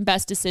 Hardest and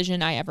best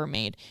decision I ever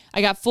made.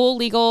 I got full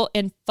legal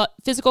and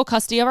physical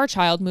custody of our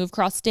child, moved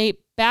cross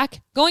state,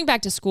 going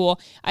back to school.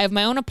 I have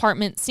my own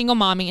apartment, single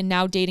mommy, and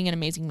now dating an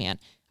amazing man.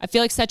 I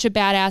feel like such a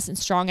badass and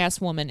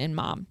strong-ass woman and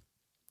mom.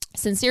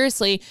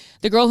 Sincerely,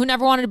 the girl who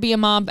never wanted to be a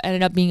mom but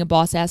ended up being a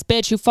boss-ass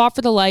bitch who fought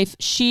for the life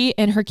she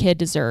and her kid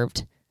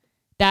deserved.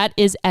 That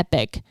is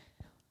epic.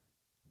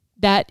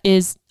 That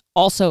is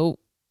also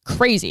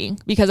crazy,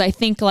 because I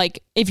think,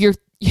 like, if you're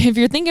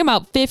thinking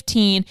about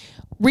 15,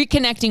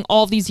 reconnecting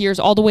all these years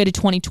all the way to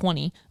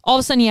 2020, all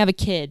of a sudden you have a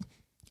kid,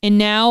 and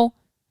now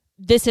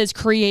this has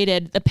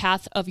created the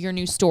path of your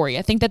new story.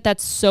 I think that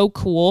that's so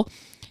cool.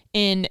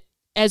 And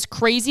as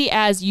crazy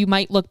as you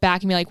might look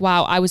back and be like,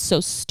 wow, I was so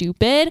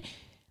stupid,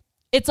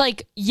 it's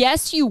like,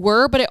 yes, you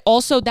were, but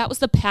that was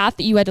the path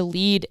that you had to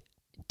lead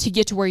to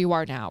get to where you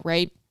are now,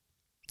 right?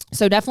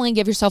 So definitely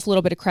give yourself a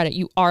little bit of credit.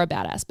 You are a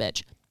badass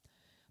bitch.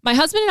 My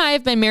husband and I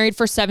have been married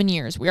for 7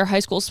 years. We are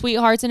high school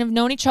sweethearts and have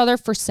known each other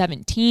for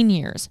 17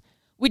 years.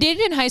 We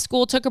dated in high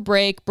school, took a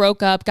break,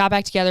 broke up, got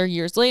back together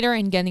years later,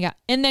 and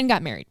then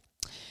got married.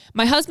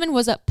 My husband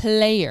was a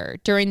player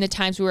during the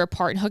times we were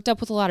apart and hooked up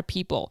with a lot of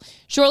people.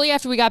 Shortly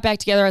after we got back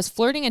together, I was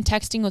flirting and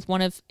texting with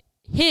one of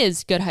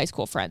his good high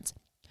school friends.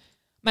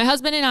 My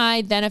husband and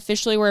I then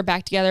officially were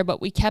back together,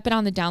 but we kept it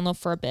on the down low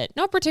for a bit.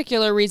 No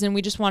particular reason.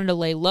 We just wanted to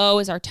lay low,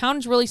 as our town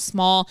is really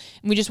small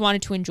and we just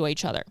wanted to enjoy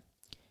each other.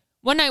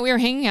 One night we were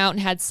hanging out and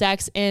had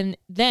sex, and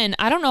then,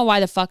 I don't know why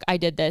the fuck I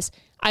did this.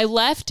 I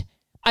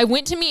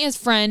went to meet his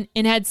friend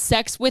and had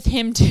sex with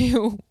him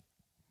too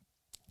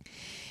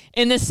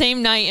in the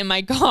same night in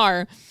my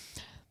car.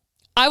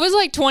 I was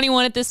like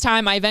 21 at this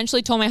time. I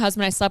eventually told my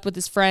husband I slept with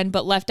his friend,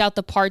 but left out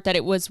the part that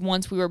it was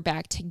once we were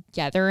back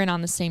together, and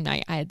on the same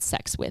night I had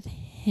sex with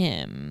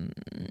him.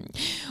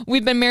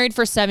 We've been married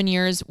for 7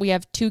 years. We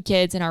have 2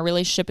 kids, and our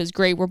relationship is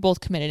great. We're both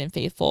committed and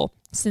faithful.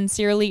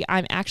 Sincerely,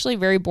 I'm actually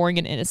very boring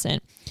and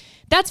innocent.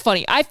 That's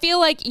funny. I feel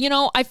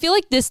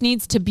like this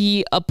needs to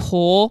be a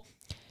poll.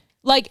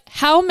 Like,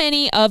 how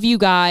many of you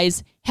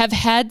guys have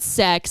had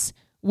sex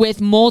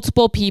with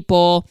multiple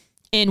people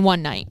in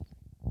one night.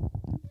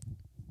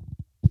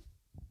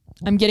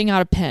 I'm getting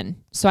out a pen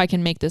so I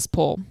can make this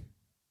poll.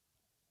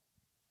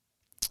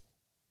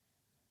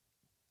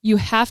 You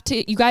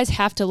guys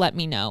have to let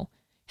me know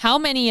how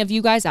many of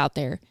you guys out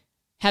there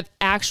have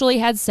actually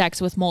had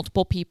sex with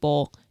multiple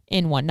people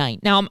in one night.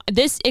 Now,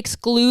 this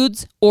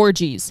excludes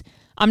orgies.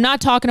 I'm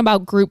not talking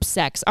about group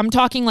sex. I'm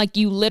talking like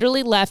you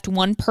literally left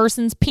one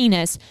person's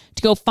penis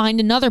to go find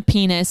another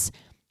penis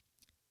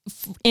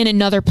in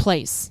another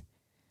place.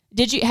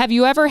 Have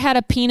you ever had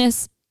a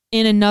penis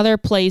in another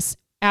place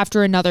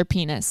after another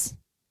penis?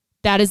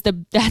 That's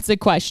the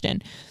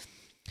question.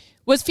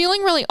 Was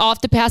feeling really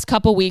off the past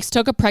couple weeks.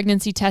 Took a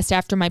pregnancy test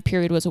after my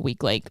period was a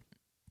week late.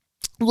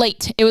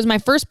 It was my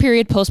first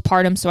period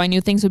postpartum, so I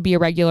knew things would be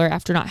irregular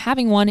after not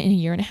having one in a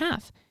year and a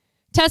half.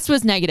 Test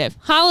was negative.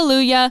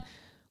 Hallelujah.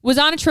 Was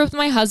on a trip with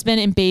my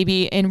husband and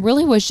baby and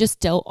really was just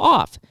still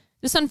off.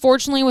 This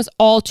unfortunately was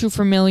all too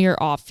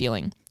familiar off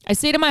feeling. I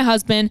say to my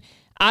husband,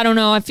 I don't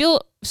know, I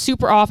feel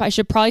super off. I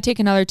should probably take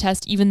another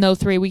test, even though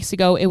 3 weeks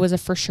ago it was a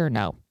for sure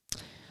no.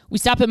 We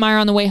stop at Meijer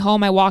on the way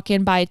home. I walk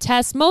in, buy a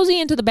test, mosey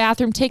into the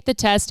bathroom, take the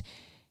test.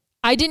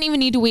 I didn't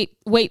even need to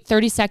wait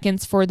 30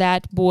 seconds for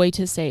that boy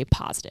to say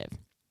positive.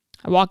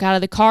 I walk out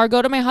of the car,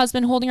 go to my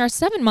husband holding our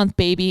 7-month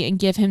baby and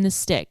give him the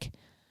stick.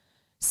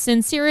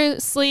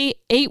 Sincerely,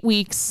 8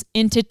 weeks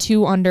into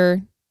 2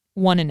 under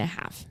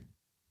 1.5.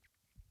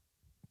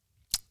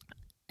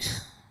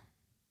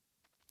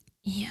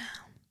 Yeah.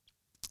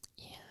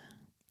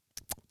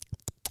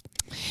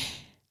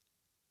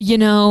 You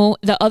know,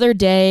 the other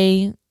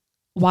day,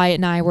 Wyatt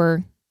and I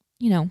were,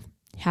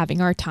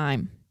 having our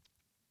time.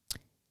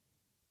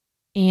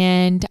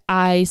 And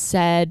I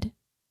said,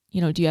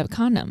 do you have a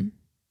condom?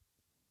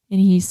 And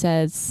he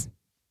says,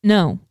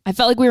 no. I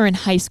felt like we were in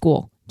high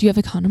school. Do you have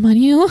a condom on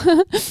you?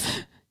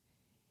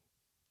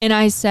 And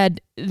I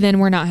said, then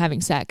we're not having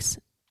sex.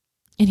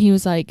 And he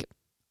was like,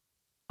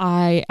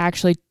 I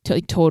actually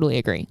totally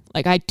agree.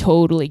 Like, I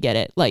totally get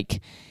it.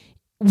 Like,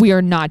 we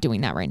are not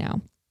doing that right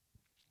now.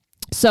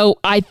 So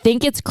I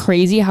think it's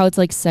crazy how it's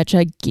like such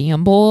a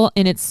gamble,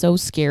 and it's so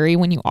scary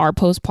when you are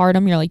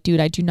postpartum. You're like,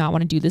 dude, I do not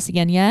want to do this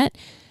again yet.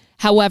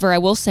 However, I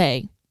will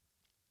say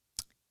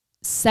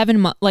 7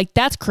 months, like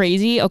that's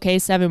crazy. Okay,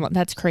 7 months,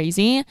 that's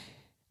crazy.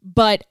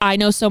 But I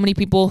know so many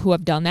people who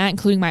have done that,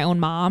 including my own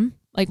mom.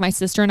 Like my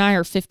sister and I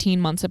are 15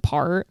 months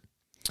apart.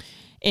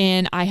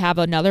 And I have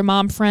another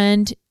mom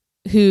friend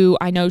who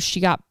I know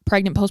she got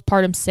pregnant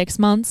postpartum, 6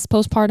 months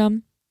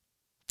postpartum.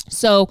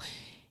 So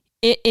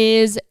it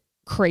is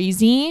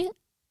crazy.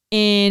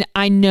 And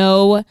I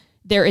know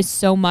there is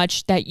so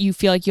much that you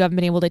feel like you haven't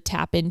been able to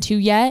tap into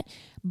yet,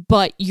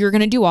 but you're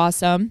going to do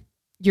awesome.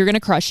 You're going to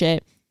crush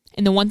it.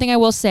 And the one thing I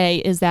will say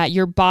is that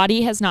your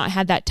body has not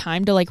had that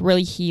time to like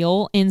really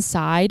heal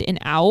inside and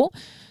out.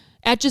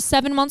 At just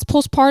 7 months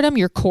postpartum,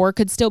 your core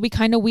could still be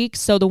kind of weak.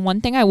 So the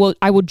one thing I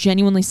will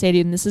genuinely say to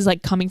you, and this is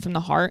like coming from the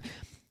heart,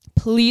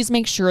 please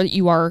make sure that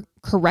you are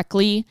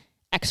correctly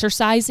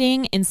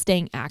exercising and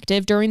staying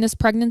active during this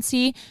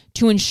pregnancy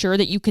to ensure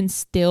that you can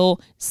still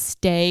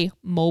stay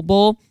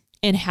mobile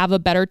and have a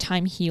better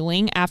time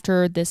healing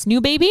after this new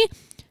baby.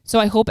 So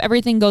I hope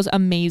everything goes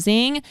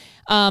amazing.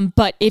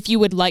 But if you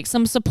would like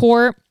some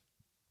support,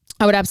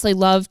 I would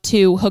absolutely love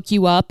to hook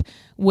you up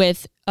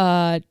with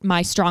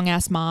my Strong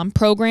Ass Mom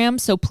program.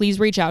 So please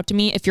reach out to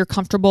me if you're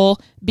comfortable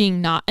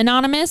being not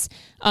anonymous.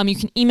 You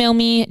can email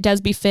me,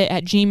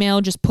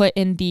 desbefit@gmail.com. Just put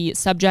in the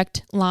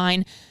subject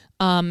line,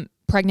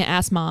 pregnant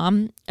ass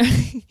mom.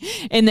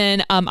 And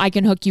then I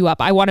can hook you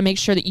up. I want to make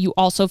sure that you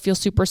also feel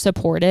super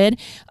supported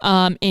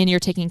and you're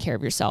taking care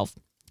of yourself.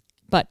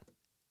 But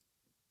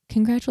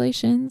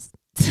congratulations.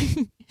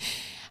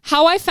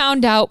 How I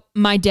found out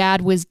my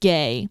dad was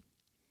gay.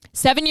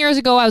 7 years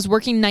ago, I was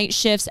working night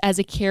shifts as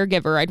a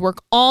caregiver. I'd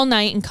work all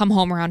night and come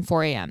home around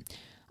 4 a.m.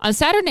 On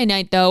Saturday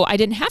night, though, I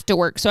didn't have to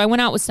work, so I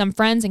went out with some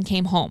friends and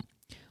came home.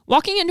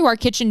 Walking into our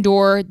kitchen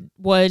door,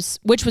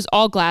 which was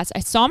all glass,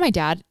 I saw my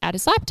dad at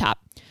his laptop.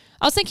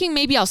 I was thinking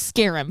maybe I'll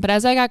scare him, but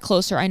as I got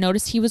closer, I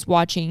noticed he was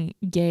watching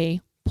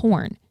gay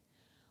porn.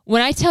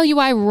 When I tell you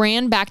I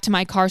ran back to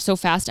my car so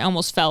fast, I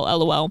almost fell,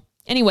 LOL.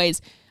 Anyways,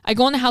 I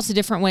go in the house a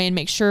different way and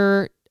make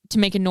sure to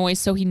make a noise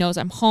so he knows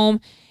I'm home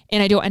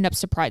and I don't end up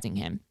surprising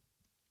him.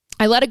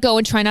 I let it go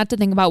and try not to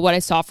think about what I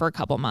saw for a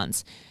couple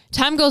months.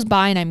 Time goes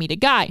by and I meet a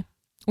guy.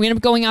 We end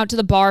up going out to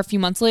the bar a few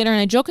months later and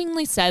I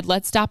jokingly said,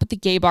 let's stop at the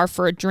gay bar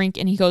for a drink,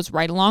 and he goes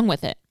right along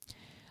with it.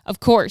 Of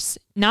course,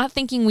 not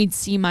thinking we'd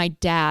see my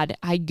dad,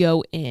 I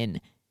go in.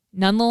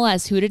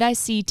 Nonetheless, who did I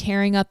see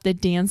tearing up the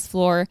dance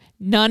floor?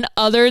 None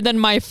other than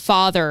my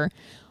father.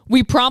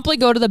 We promptly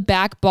go to the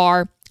back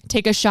bar,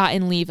 take a shot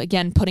and leave,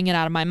 again, putting it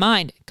out of my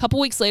mind. A couple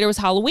weeks later was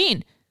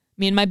Halloween.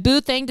 Me and my boo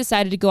thing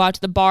decided to go out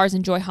to the bars,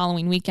 enjoy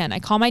Halloween weekend. I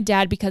call my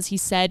dad because he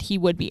said he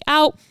would be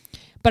out,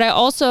 but I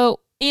also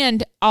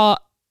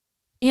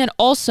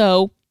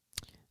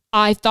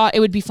I thought it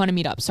would be fun to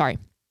meet up. Sorry.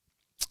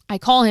 I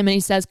call him and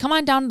he says, come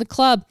on down to the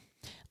club.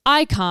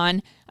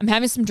 Icon. I'm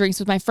having some drinks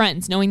with my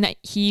friends, knowing that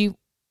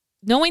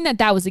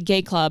that was a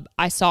gay club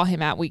I saw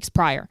him at weeks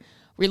prior.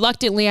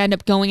 Reluctantly, I ended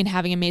up going and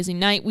having an amazing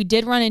night. We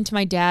did run into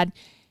my dad.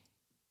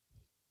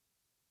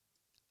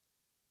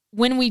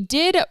 When we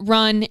did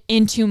run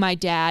into my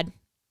dad,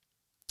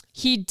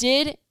 he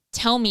did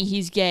tell me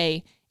he's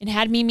gay and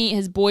had me meet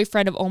his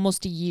boyfriend of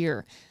almost a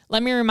year.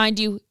 Let me remind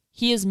you,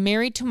 he is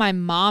married to my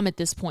mom at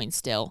this point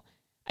still.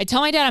 I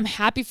tell my dad I'm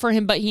happy for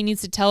him, but he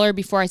needs to tell her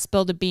before I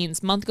spill the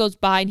beans. Month goes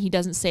by and he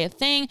doesn't say a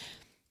thing.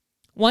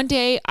 One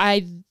day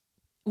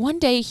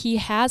he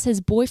has his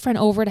boyfriend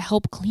over to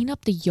help clean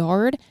up the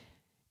yard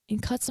and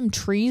cut some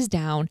trees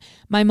down.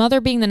 My mother,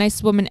 being the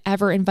nicest woman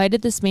ever,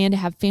 invited this man to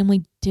have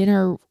family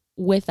dinner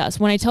with us.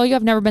 When I tell you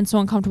I've never been so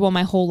uncomfortable in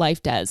my whole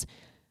life, Des.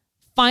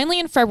 Finally,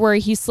 in February,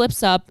 he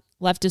slips up,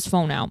 left his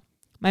phone out.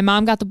 My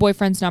mom got the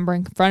boyfriend's number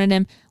and confronted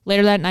him.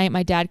 Later that night,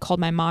 my dad called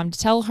my mom to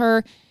tell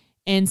her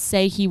and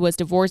say he was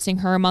divorcing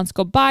her. Months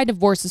go by,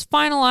 divorce is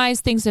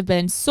finalized, things have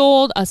been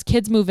sold, us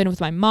kids move in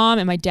with my mom,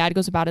 and my dad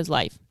goes about his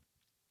life.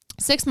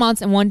 6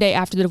 months and one day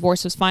after the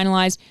divorce was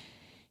finalized,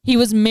 he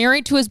was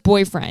married to his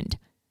boyfriend.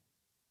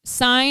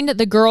 Signed,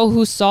 the girl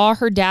who saw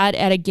her dad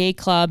at a gay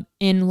club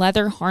in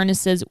leather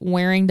harnesses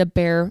wearing the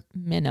bare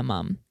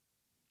minimum.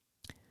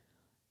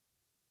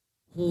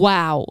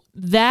 Wow,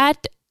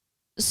 that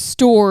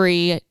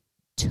story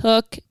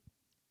took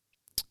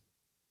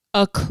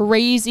a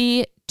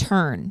crazy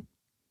turn.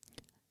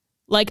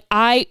 Like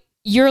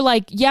you're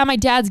like, yeah, my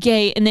dad's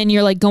gay. And then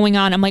you're like going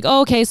on. I'm like,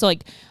 oh, okay. So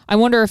like, I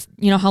wonder if,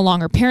 how long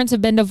her parents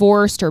have been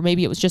divorced, or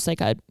maybe it was just like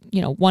a,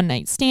 one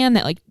night stand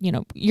that like,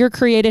 you're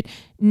created.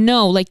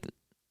 No, like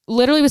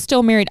literally was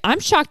still married. I'm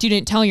shocked you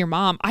didn't tell your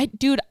mom.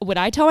 Would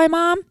I tell my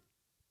mom?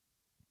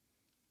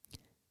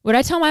 Would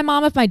I tell my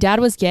mom if my dad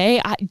was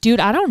gay? I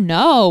don't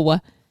know.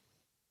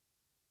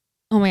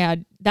 Oh my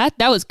God.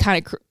 That was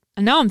kind of,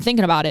 now I'm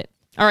thinking about it.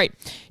 All right.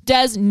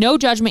 Des, no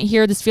judgment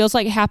here. This feels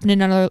like it happened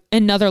in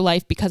another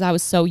life because I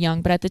was so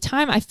young. But at the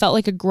time, I felt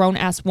like a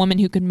grown-ass woman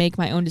who could make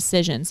my own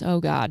decisions. Oh,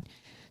 God.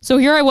 So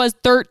here I was,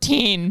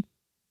 13.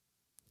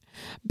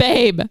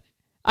 Babe,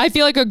 I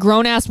feel like a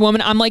grown-ass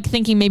woman. I'm like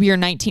thinking maybe you're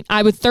 19.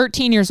 I was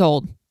 13 years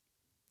old.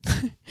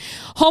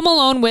 Home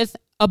alone with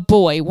a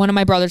boy, one of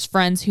my brother's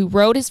friends, who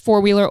rode his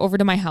four-wheeler over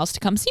to my house to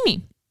come see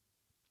me.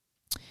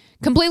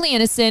 Completely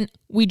innocent.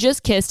 We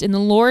just kissed, and the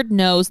Lord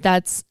knows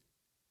that's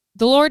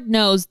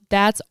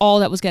all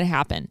that was going to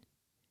happen.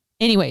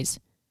 Anyways,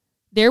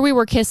 there we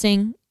were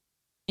kissing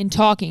and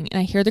talking, and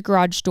I hear the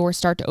garage door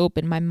start to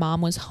open. My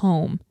mom was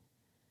home.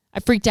 I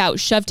freaked out,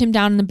 shoved him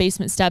down in the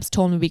basement steps,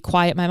 told him to be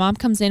quiet. My mom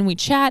comes in, we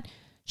chat.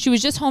 She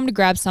was just home to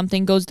grab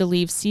something, goes to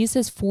leave, sees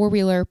his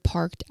four-wheeler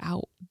parked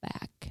out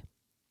back.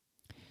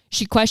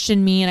 She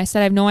questioned me, and I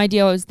said I have no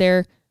idea I was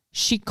there.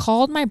 She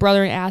called my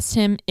brother and asked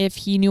him if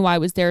he knew I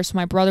was there, so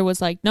my brother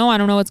was like, no, I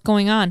don't know what's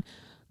going on.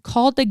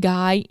 Called the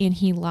guy and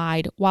he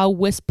lied while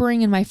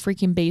whispering in my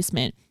freaking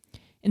basement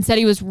and said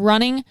he was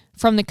running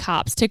from the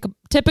cops,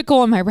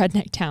 typical in my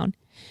redneck town,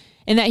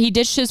 and that he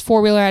ditched his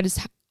four-wheeler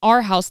at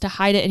our house to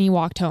hide it and he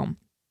walked home.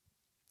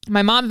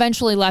 My mom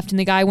eventually left and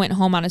the guy went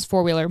home on his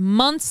four-wheeler.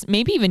 Months,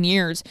 maybe even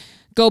years,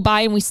 go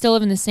by and we still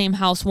live in the same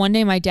house. One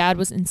day my dad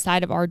was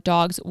inside of our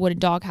dog's wooden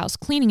doghouse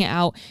cleaning it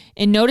out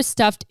and noticed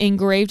stuff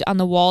engraved on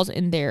the walls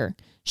in there.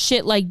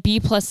 Shit like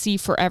B+C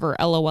forever,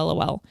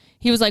 LOLOL.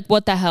 He was like,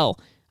 what the hell?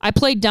 I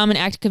played dumb and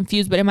acted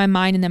confused, but in my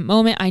mind in that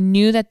moment, I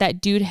knew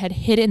that dude had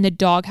hid in the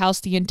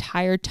doghouse the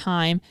entire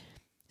time.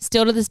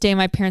 Still to this day,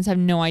 my parents have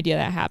no idea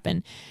that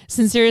happened.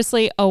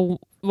 Sincerely, a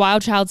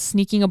wild child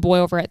sneaking a boy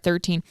over at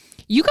 13.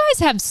 You guys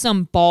have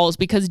some balls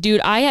because,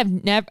 dude, I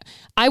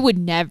would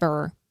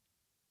never.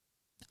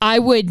 I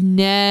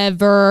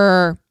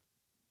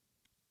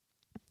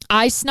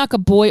snuck a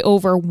boy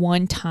over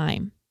one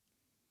time.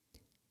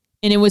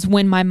 And it was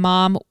when my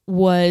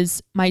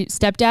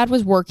stepdad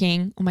was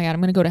working. Oh my God,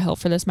 I'm going to go to hell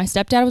for this. My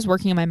stepdad was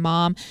working and my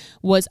mom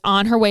was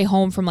on her way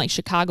home from like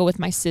Chicago with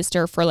my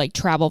sister for like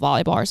travel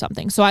volleyball or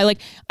something. So I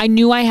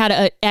knew I had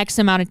a X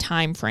amount of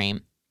time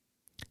frame.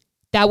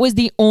 That was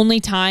the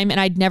only time, and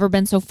I'd never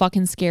been so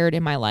fucking scared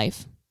in my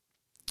life.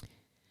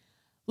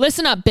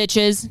 Listen up,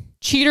 bitches.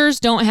 Cheaters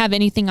don't have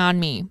anything on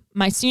me.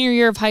 My senior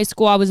year of high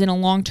school, I was in a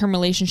long-term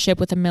relationship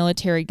with a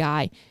military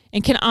guy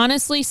and can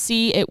honestly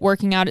see it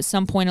working out at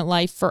some point in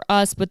life for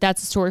us, but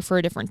that's a story for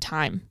a different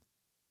time.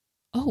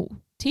 Oh,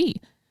 T.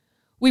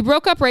 We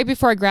broke up right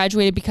before I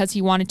graduated because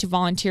he wanted to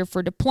volunteer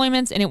for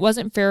deployments, and it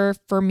wasn't fair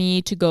for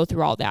me to go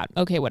through all that.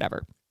 Okay,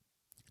 whatever.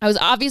 I was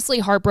obviously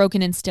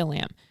heartbroken and still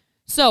am.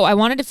 So I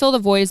wanted to fill the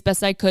void as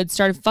best I could,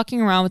 started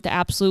fucking around with the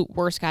absolute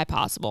worst guy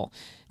possible.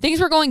 Things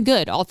were going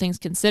good, all things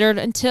considered,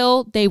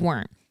 until they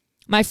weren't.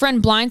 My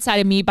friend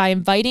blindsided me by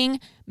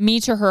inviting me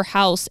to her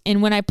house,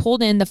 and when I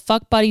pulled in, the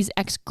fuck buddy's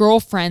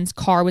ex-girlfriend's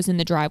car was in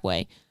the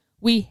driveway.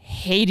 We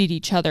hated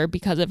each other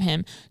because of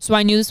him, so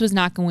I knew this was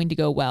not going to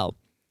go well.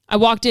 I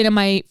walked in and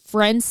my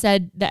friend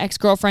said the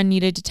ex-girlfriend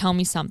needed to tell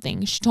me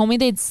something. She told me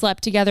they'd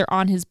slept together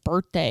on his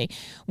birthday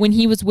when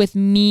he was with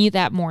me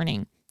that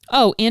morning.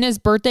 Oh, and his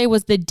birthday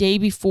was the day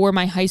before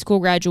my high school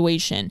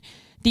graduation.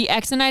 The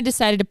ex and I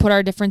decided to put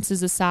our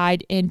differences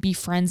aside and be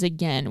friends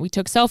again. We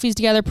took selfies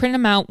together, printed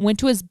them out, went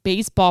to his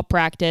baseball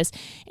practice,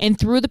 and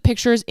threw the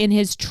pictures in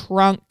his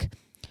trunk.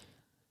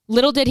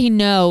 Little did he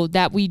know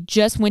that we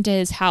just went to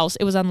his house,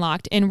 it was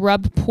unlocked, and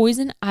rubbed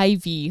poison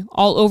ivy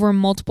all over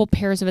multiple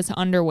pairs of his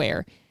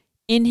underwear.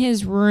 In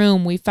his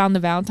room, we found the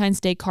Valentine's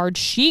Day card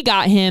she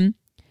got him,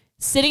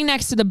 sitting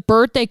next to the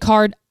birthday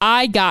card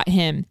I got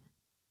him.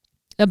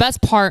 The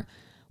best part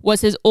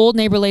was his old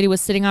neighbor lady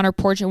was sitting on her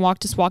porch and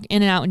watched us walk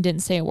in and out and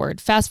didn't say a word.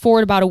 Fast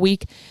forward about a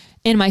week,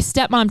 and my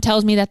stepmom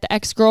tells me that the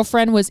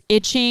ex-girlfriend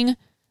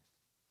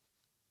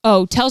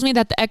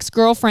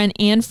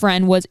and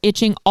friend was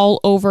itching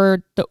all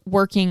over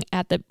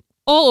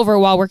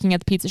while working at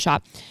the pizza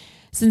shop.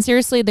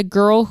 Sincerely, the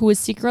girl who is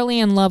secretly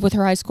in love with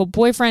her high school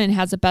boyfriend and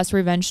has the best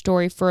revenge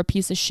story for a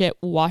piece of shit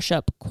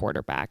wash-up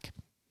quarterback.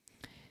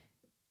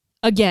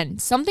 Again,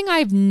 something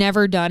I've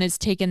never done is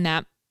taken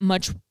that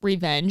much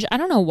revenge. I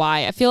don't know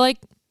why. I feel like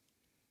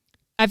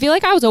I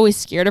was always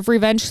scared of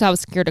revenge because I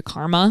was scared of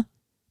karma.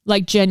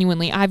 Like,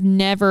 genuinely, I've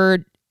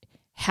never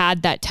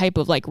had that type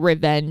of like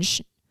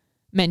revenge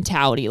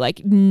mentality.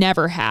 Like,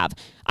 never have.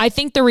 I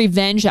think the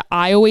revenge that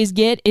I always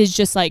get is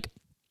just like,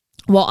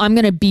 well, I'm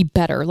going to be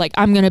better. Like,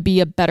 I'm going to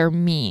be a better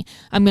me.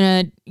 I'm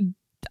going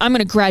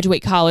to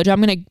graduate college.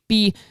 I'm going to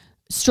be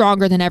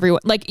stronger than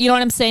everyone. Like, you know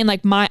what I'm saying?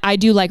 Like, I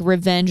do like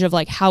revenge of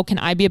like, how can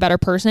I be a better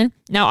person?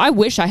 Now, I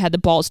wish I had the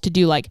balls to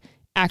do like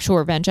actual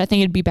revenge. I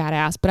think it'd be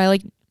badass, but I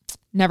like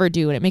never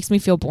do. And it makes me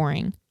feel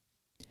boring.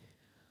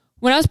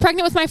 When I was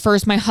pregnant with my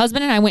first, my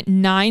husband and I went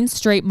 9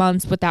 straight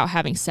months without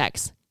having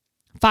sex.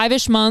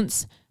 5-ish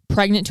months,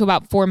 pregnant to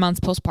about 4 months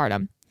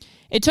postpartum.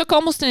 It took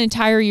almost an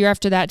entire year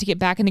after that to get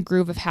back in the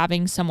groove of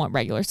having somewhat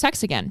regular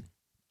sex again.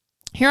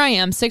 Here I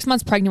am, 6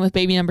 months pregnant with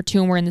baby number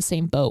 2, and we're in the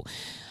same boat.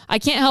 I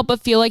can't help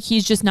but feel like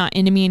he's just not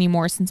into me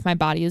anymore since my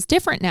body is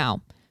different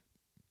now.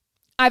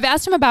 I've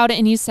asked him about it,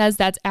 and he says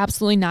that's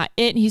absolutely not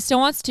it, and he still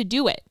wants to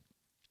do it.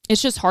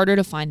 It's just harder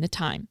to find the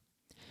time.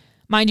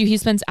 Mind you, he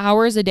spends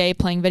hours a day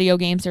playing video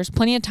games. There's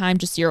plenty of time,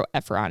 just zero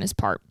effort on his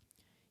part.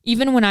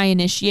 Even when I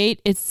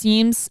initiate,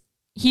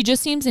 he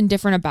just seems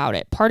indifferent about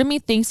it. Part of me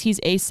thinks he's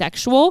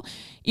asexual,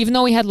 even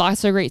though we had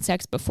lots of great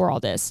sex before all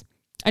this.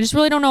 I just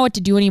really don't know what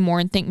to do anymore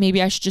and think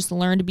maybe I should just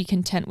learn to be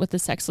content with a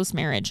sexless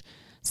marriage.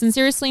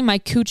 Sincerely, my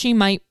coochie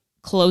might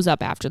close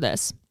up after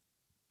this.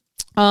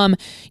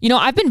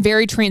 I've been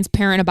very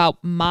transparent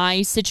about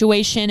my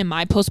situation and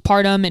my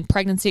postpartum and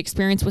pregnancy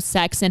experience with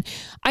sex. And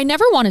I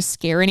never want to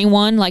scare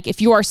anyone. Like,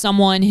 if you are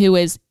someone who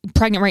is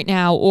pregnant right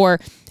now, or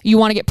you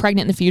want to get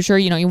pregnant in the future,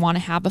 you want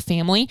to have a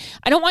family,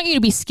 I don't want you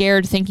to be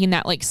scared thinking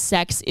that like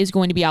sex is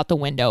going to be out the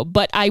window.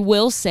 But I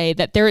will say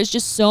that there is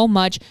just so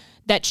much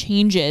that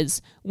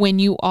changes when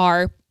you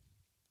are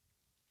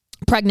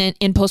pregnant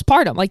in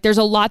postpartum. Like, there's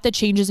a lot that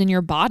changes in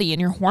your body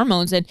and your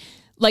hormones and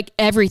like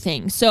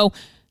everything. So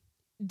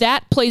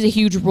that plays a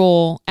huge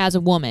role as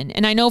a woman.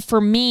 And I know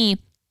for me,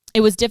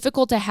 it was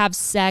difficult to have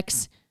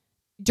sex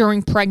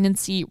during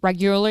pregnancy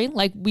regularly.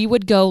 Like, we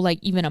would go like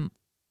even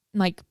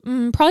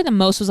probably the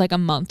most was like a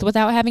month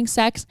without having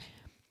sex.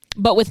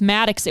 But with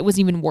Maddox, it was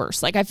even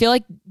worse. Like, I feel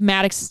like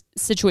Maddox's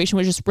situation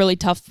was just really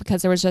tough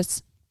because there was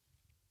just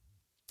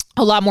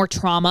a lot more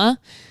trauma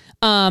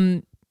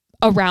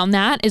around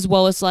that, as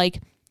well as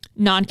like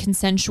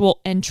non-consensual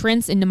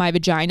entrance into my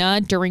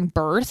vagina during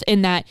birth.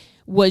 And that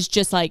was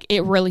just like,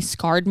 it really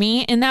scarred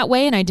me in that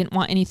way. And I didn't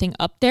want anything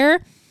up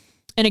there.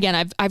 And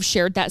again, I've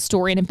shared that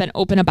story and have been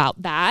open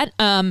about that.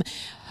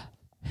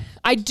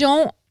 I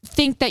don't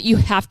think that you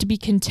have to be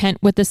content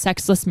with a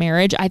sexless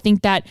marriage. I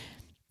think that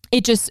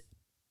it just,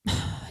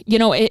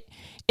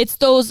 it's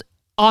those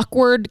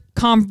awkward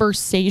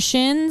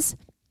conversations.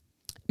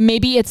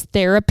 Maybe it's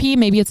therapy.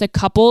 Maybe it's a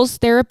couples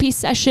therapy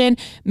session.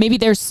 Maybe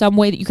there's some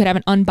way that you could have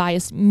an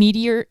unbiased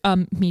mediator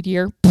of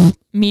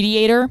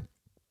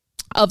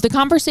the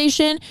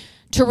conversation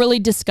to really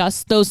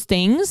discuss those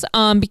things.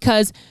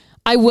 Because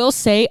I will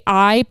say,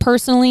 I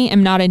personally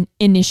am not an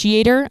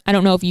initiator. I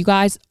don't know if you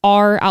guys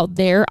are out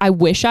there. I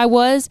wish I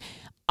was.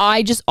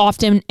 I just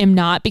often am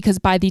not, because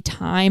by the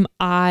time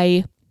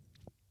I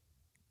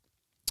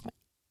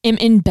am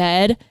in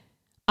bed,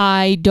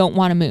 I don't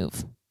want to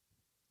move.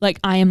 Like,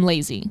 I am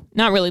lazy.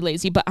 Not really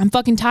lazy, but I'm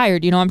fucking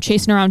tired. I'm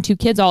chasing around 2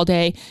 kids all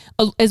day,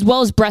 as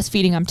well as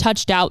breastfeeding. I'm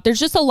touched out.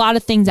 There's just a lot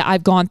of things that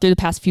I've gone through the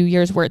past few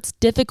years where it's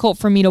difficult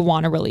for me to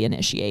want to really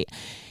initiate.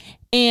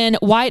 And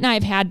Wyatt and I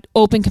have had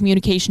open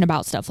communication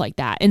about stuff like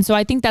that. And so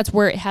I think that's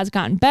where it has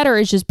gotten better,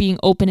 is just being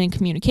open in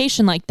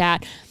communication like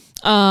that.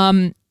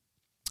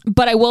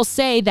 But I will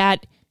say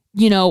that,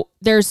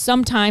 there's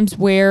some times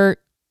where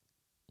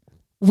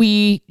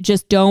we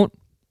just don't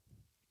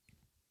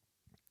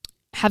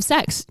have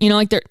sex,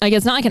 like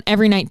it's not like an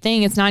every night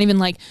thing. It's not even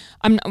like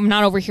I'm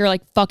not over here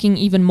like fucking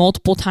even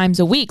multiple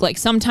times a week. Like,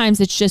 sometimes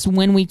it's just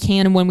when we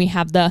can and when we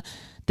have the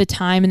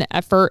time and the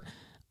effort.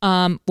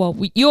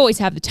 You always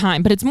have the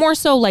time, but it's more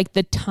so like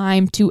the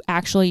time to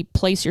actually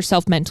place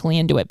yourself mentally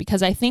into it.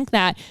 Because I think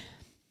that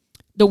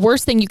the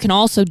worst thing you can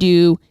also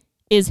do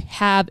is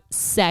have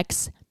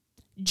sex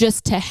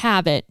just to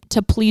have it,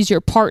 to please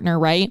your partner,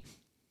 right?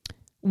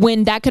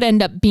 When that could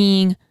end up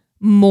being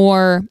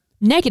more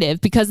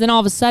negative, because then all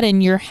of a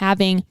sudden you're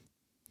having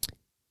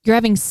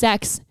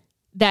sex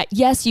that,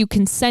 yes, you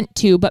consent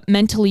to, but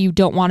mentally you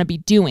don't want to be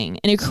doing.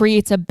 And it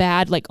creates a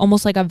bad, like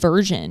almost like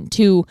aversion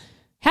to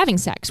having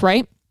sex,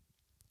 right?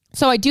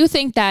 So I do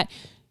think that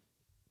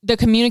the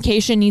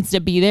communication needs to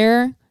be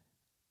there,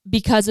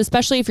 because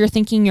especially if you're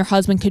thinking your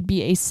husband could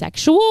be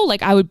asexual,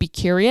 like I would be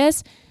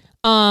curious.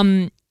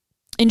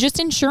 And just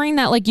ensuring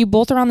that like you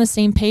both are on the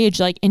same page,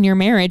 like in your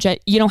marriage.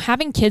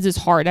 Having kids is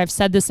hard. I've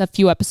said this a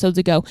few episodes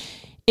ago.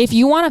 If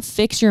you want to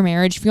fix your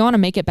marriage, if you want to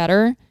make it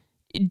better,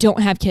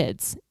 don't have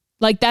kids.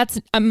 Like that's,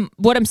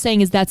 what I'm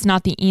saying is that's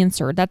not the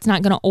answer. That's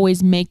not going to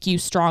always make you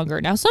stronger.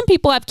 Now, some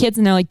people have kids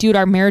and they're like, dude,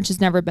 our marriage has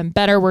never been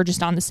better. We're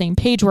just on the same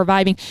page. We're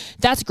vibing.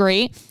 That's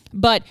great.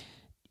 But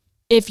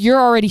if you're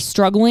already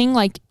struggling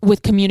like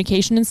with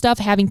communication and stuff,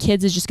 having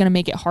kids is just going to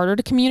make it harder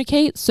to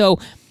communicate. So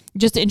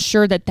just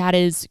ensure that that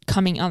is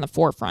coming on the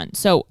forefront.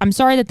 So I'm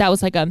sorry that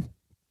was like a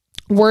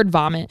word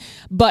vomit,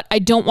 but I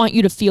don't want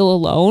you to feel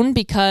alone,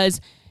 because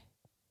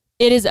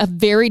it is a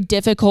very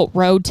difficult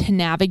road to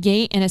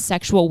navigate in a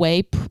sexual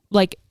way,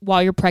 like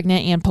while you're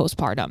pregnant and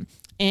postpartum.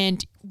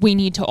 And we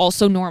need to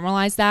also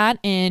normalize that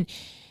and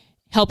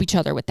help each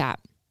other with that.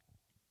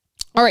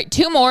 All right,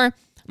 2 more.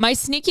 My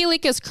sneaky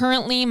link is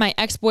currently my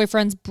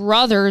ex-boyfriend's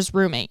brother's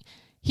roommate.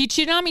 He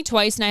cheated on me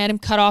twice and I had him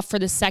cut off for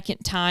the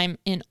second time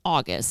in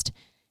August.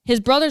 His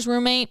brother's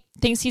roommate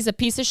thinks he's a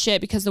piece of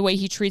shit because of the way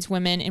he treats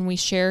women, and we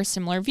share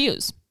similar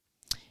views.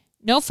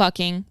 No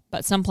fucking,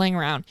 but some playing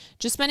around.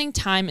 Just spending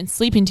time and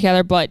sleeping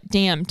together, but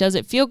damn, does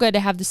it feel good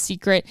to have the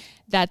secret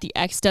that the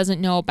ex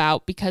doesn't know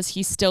about, because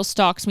he still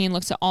stalks me and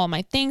looks at all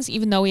my things,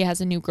 even though he has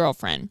a new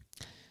girlfriend.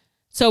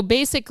 So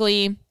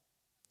basically,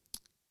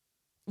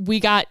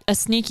 we got a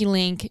sneaky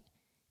link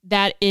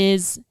that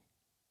is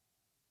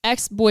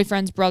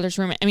ex-boyfriend's brother's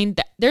roommate. I mean,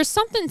 there's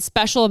something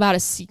special about a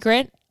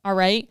secret, all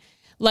right?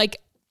 Like,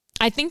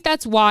 I think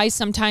that's why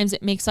sometimes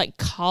it makes like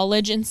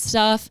college and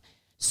stuff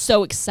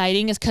so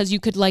exciting, is because you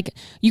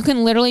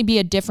can literally be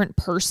a different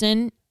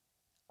person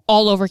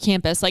all over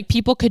campus. Like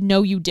people could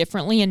know you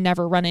differently and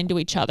never run into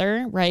each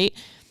other, right?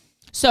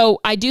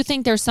 So I do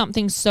think there's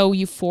something so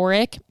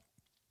euphoric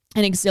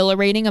and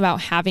exhilarating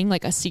about having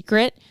like a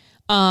secret,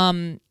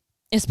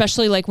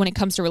 especially like when it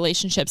comes to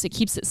relationships. It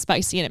keeps it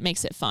spicy and it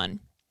makes it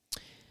fun.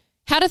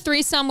 Had a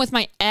threesome with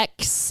my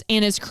ex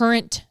and his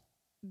current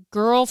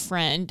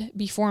girlfriend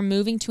before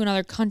moving to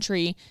another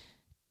country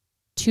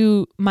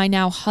to my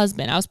now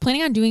husband. I was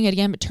planning on doing it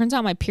again, but turns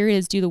out my period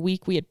is due the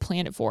week we had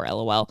planned it for,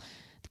 LOL.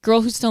 The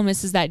girl who still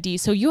misses that D.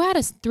 So you had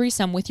a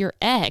threesome with your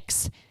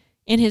ex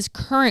and his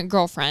current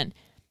girlfriend.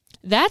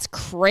 That's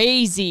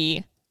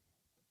crazy.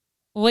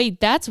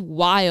 Wait, that's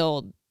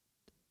wild.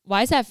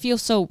 Why does that feel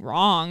so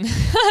wrong?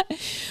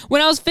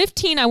 When I was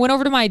 15, I went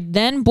over to my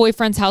then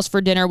boyfriend's house for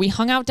dinner. We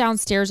hung out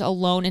downstairs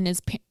alone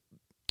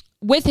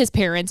with his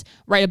parents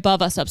right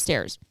above us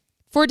upstairs.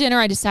 For dinner,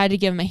 I decided to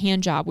give him a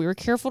hand job. We were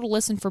careful to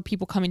listen for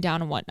people coming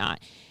down and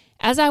whatnot.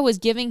 As I was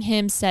giving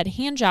him said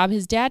hand job,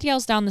 his dad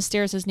yells down the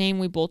stairs his name.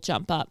 We both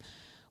jump up.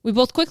 We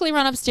both quickly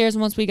run upstairs,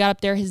 and once we got up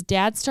there, his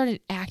dad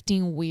started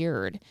acting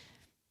weird.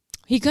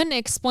 He couldn't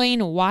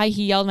explain why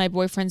he yelled my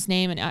boyfriend's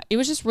name, and it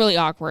was just really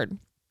awkward.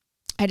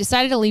 I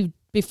decided to leave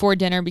before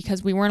dinner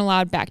because we weren't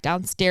allowed back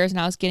downstairs,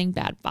 and I was getting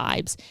bad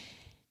vibes.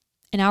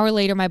 An hour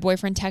later, my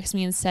boyfriend texted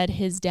me and said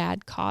his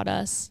dad caught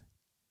us.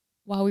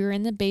 While we were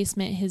in the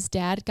basement, his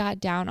dad got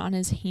down on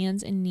his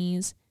hands and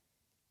knees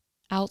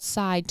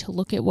outside to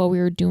look at what we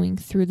were doing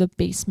through the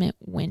basement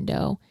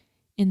window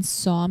and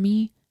saw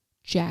me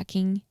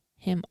jacking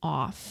him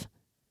off.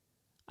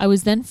 I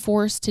was then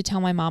forced to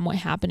tell my mom what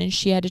happened, and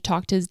she had to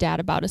talk to his dad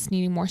about us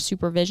needing more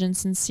supervision,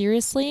 since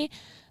seriously,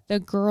 the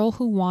girl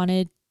who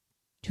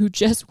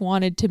just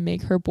wanted to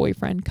make her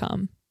boyfriend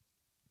come.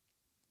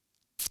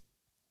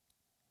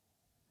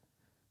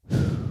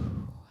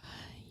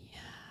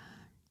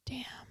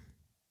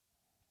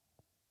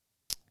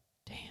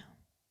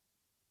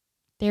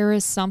 There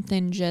is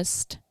something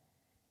just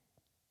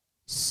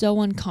so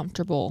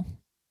uncomfortable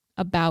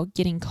about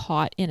getting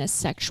caught in a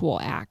sexual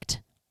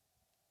act.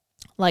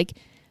 Like,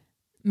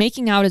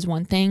 making out is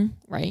one thing,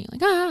 right?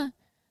 Like,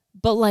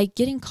 but like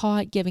getting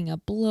caught giving a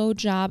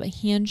blowjob, a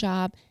hand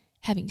job,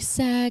 having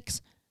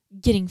sex,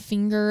 getting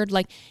fingered.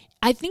 Like,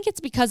 I think it's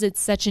because it's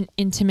such an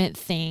intimate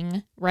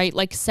thing, right?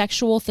 Like,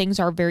 sexual things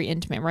are very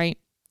intimate, right?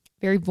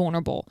 Very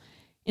vulnerable.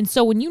 And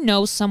so when you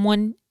know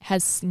someone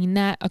has seen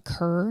that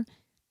occur,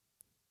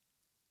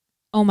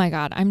 oh my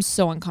God, I'm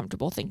so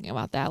uncomfortable thinking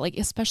about that. Like,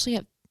 especially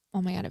at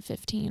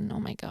 15. Oh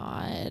my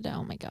God,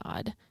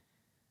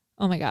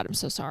 I'm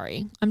so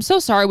sorry. I'm so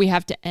sorry we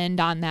have to end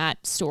on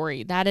that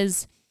story. That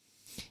is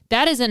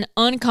an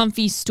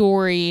uncomfy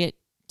story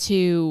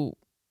to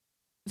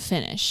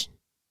finish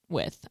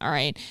with, all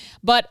right?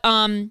 But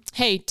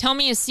hey, tell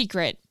me a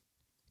secret.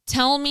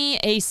 Tell me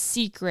a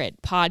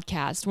secret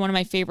podcast, one of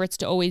my favorites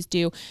to always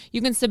do.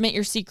 You can submit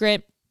your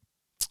secret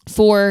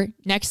for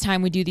next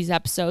time we do these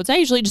episodes. I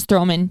usually just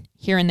throw them in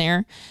here and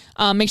there.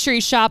 Make sure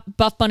you shop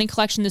Buff Bunny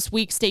Collection this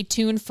week. Stay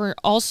tuned for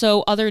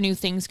also other new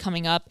things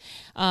coming up.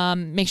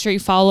 Make sure you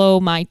follow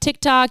my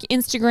TikTok,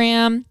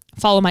 Instagram,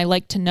 follow my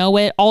Like to Know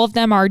It. All of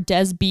them are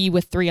Des B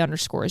with 3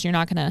 underscores. You're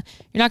not gonna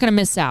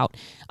miss out.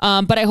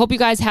 But I hope you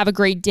guys have a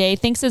great day.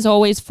 Thanks as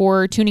always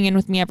for tuning in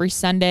with me every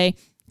Sunday.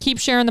 Keep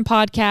sharing the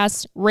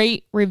podcast,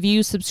 rate,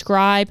 review,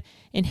 subscribe,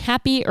 and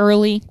happy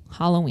early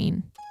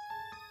Halloween.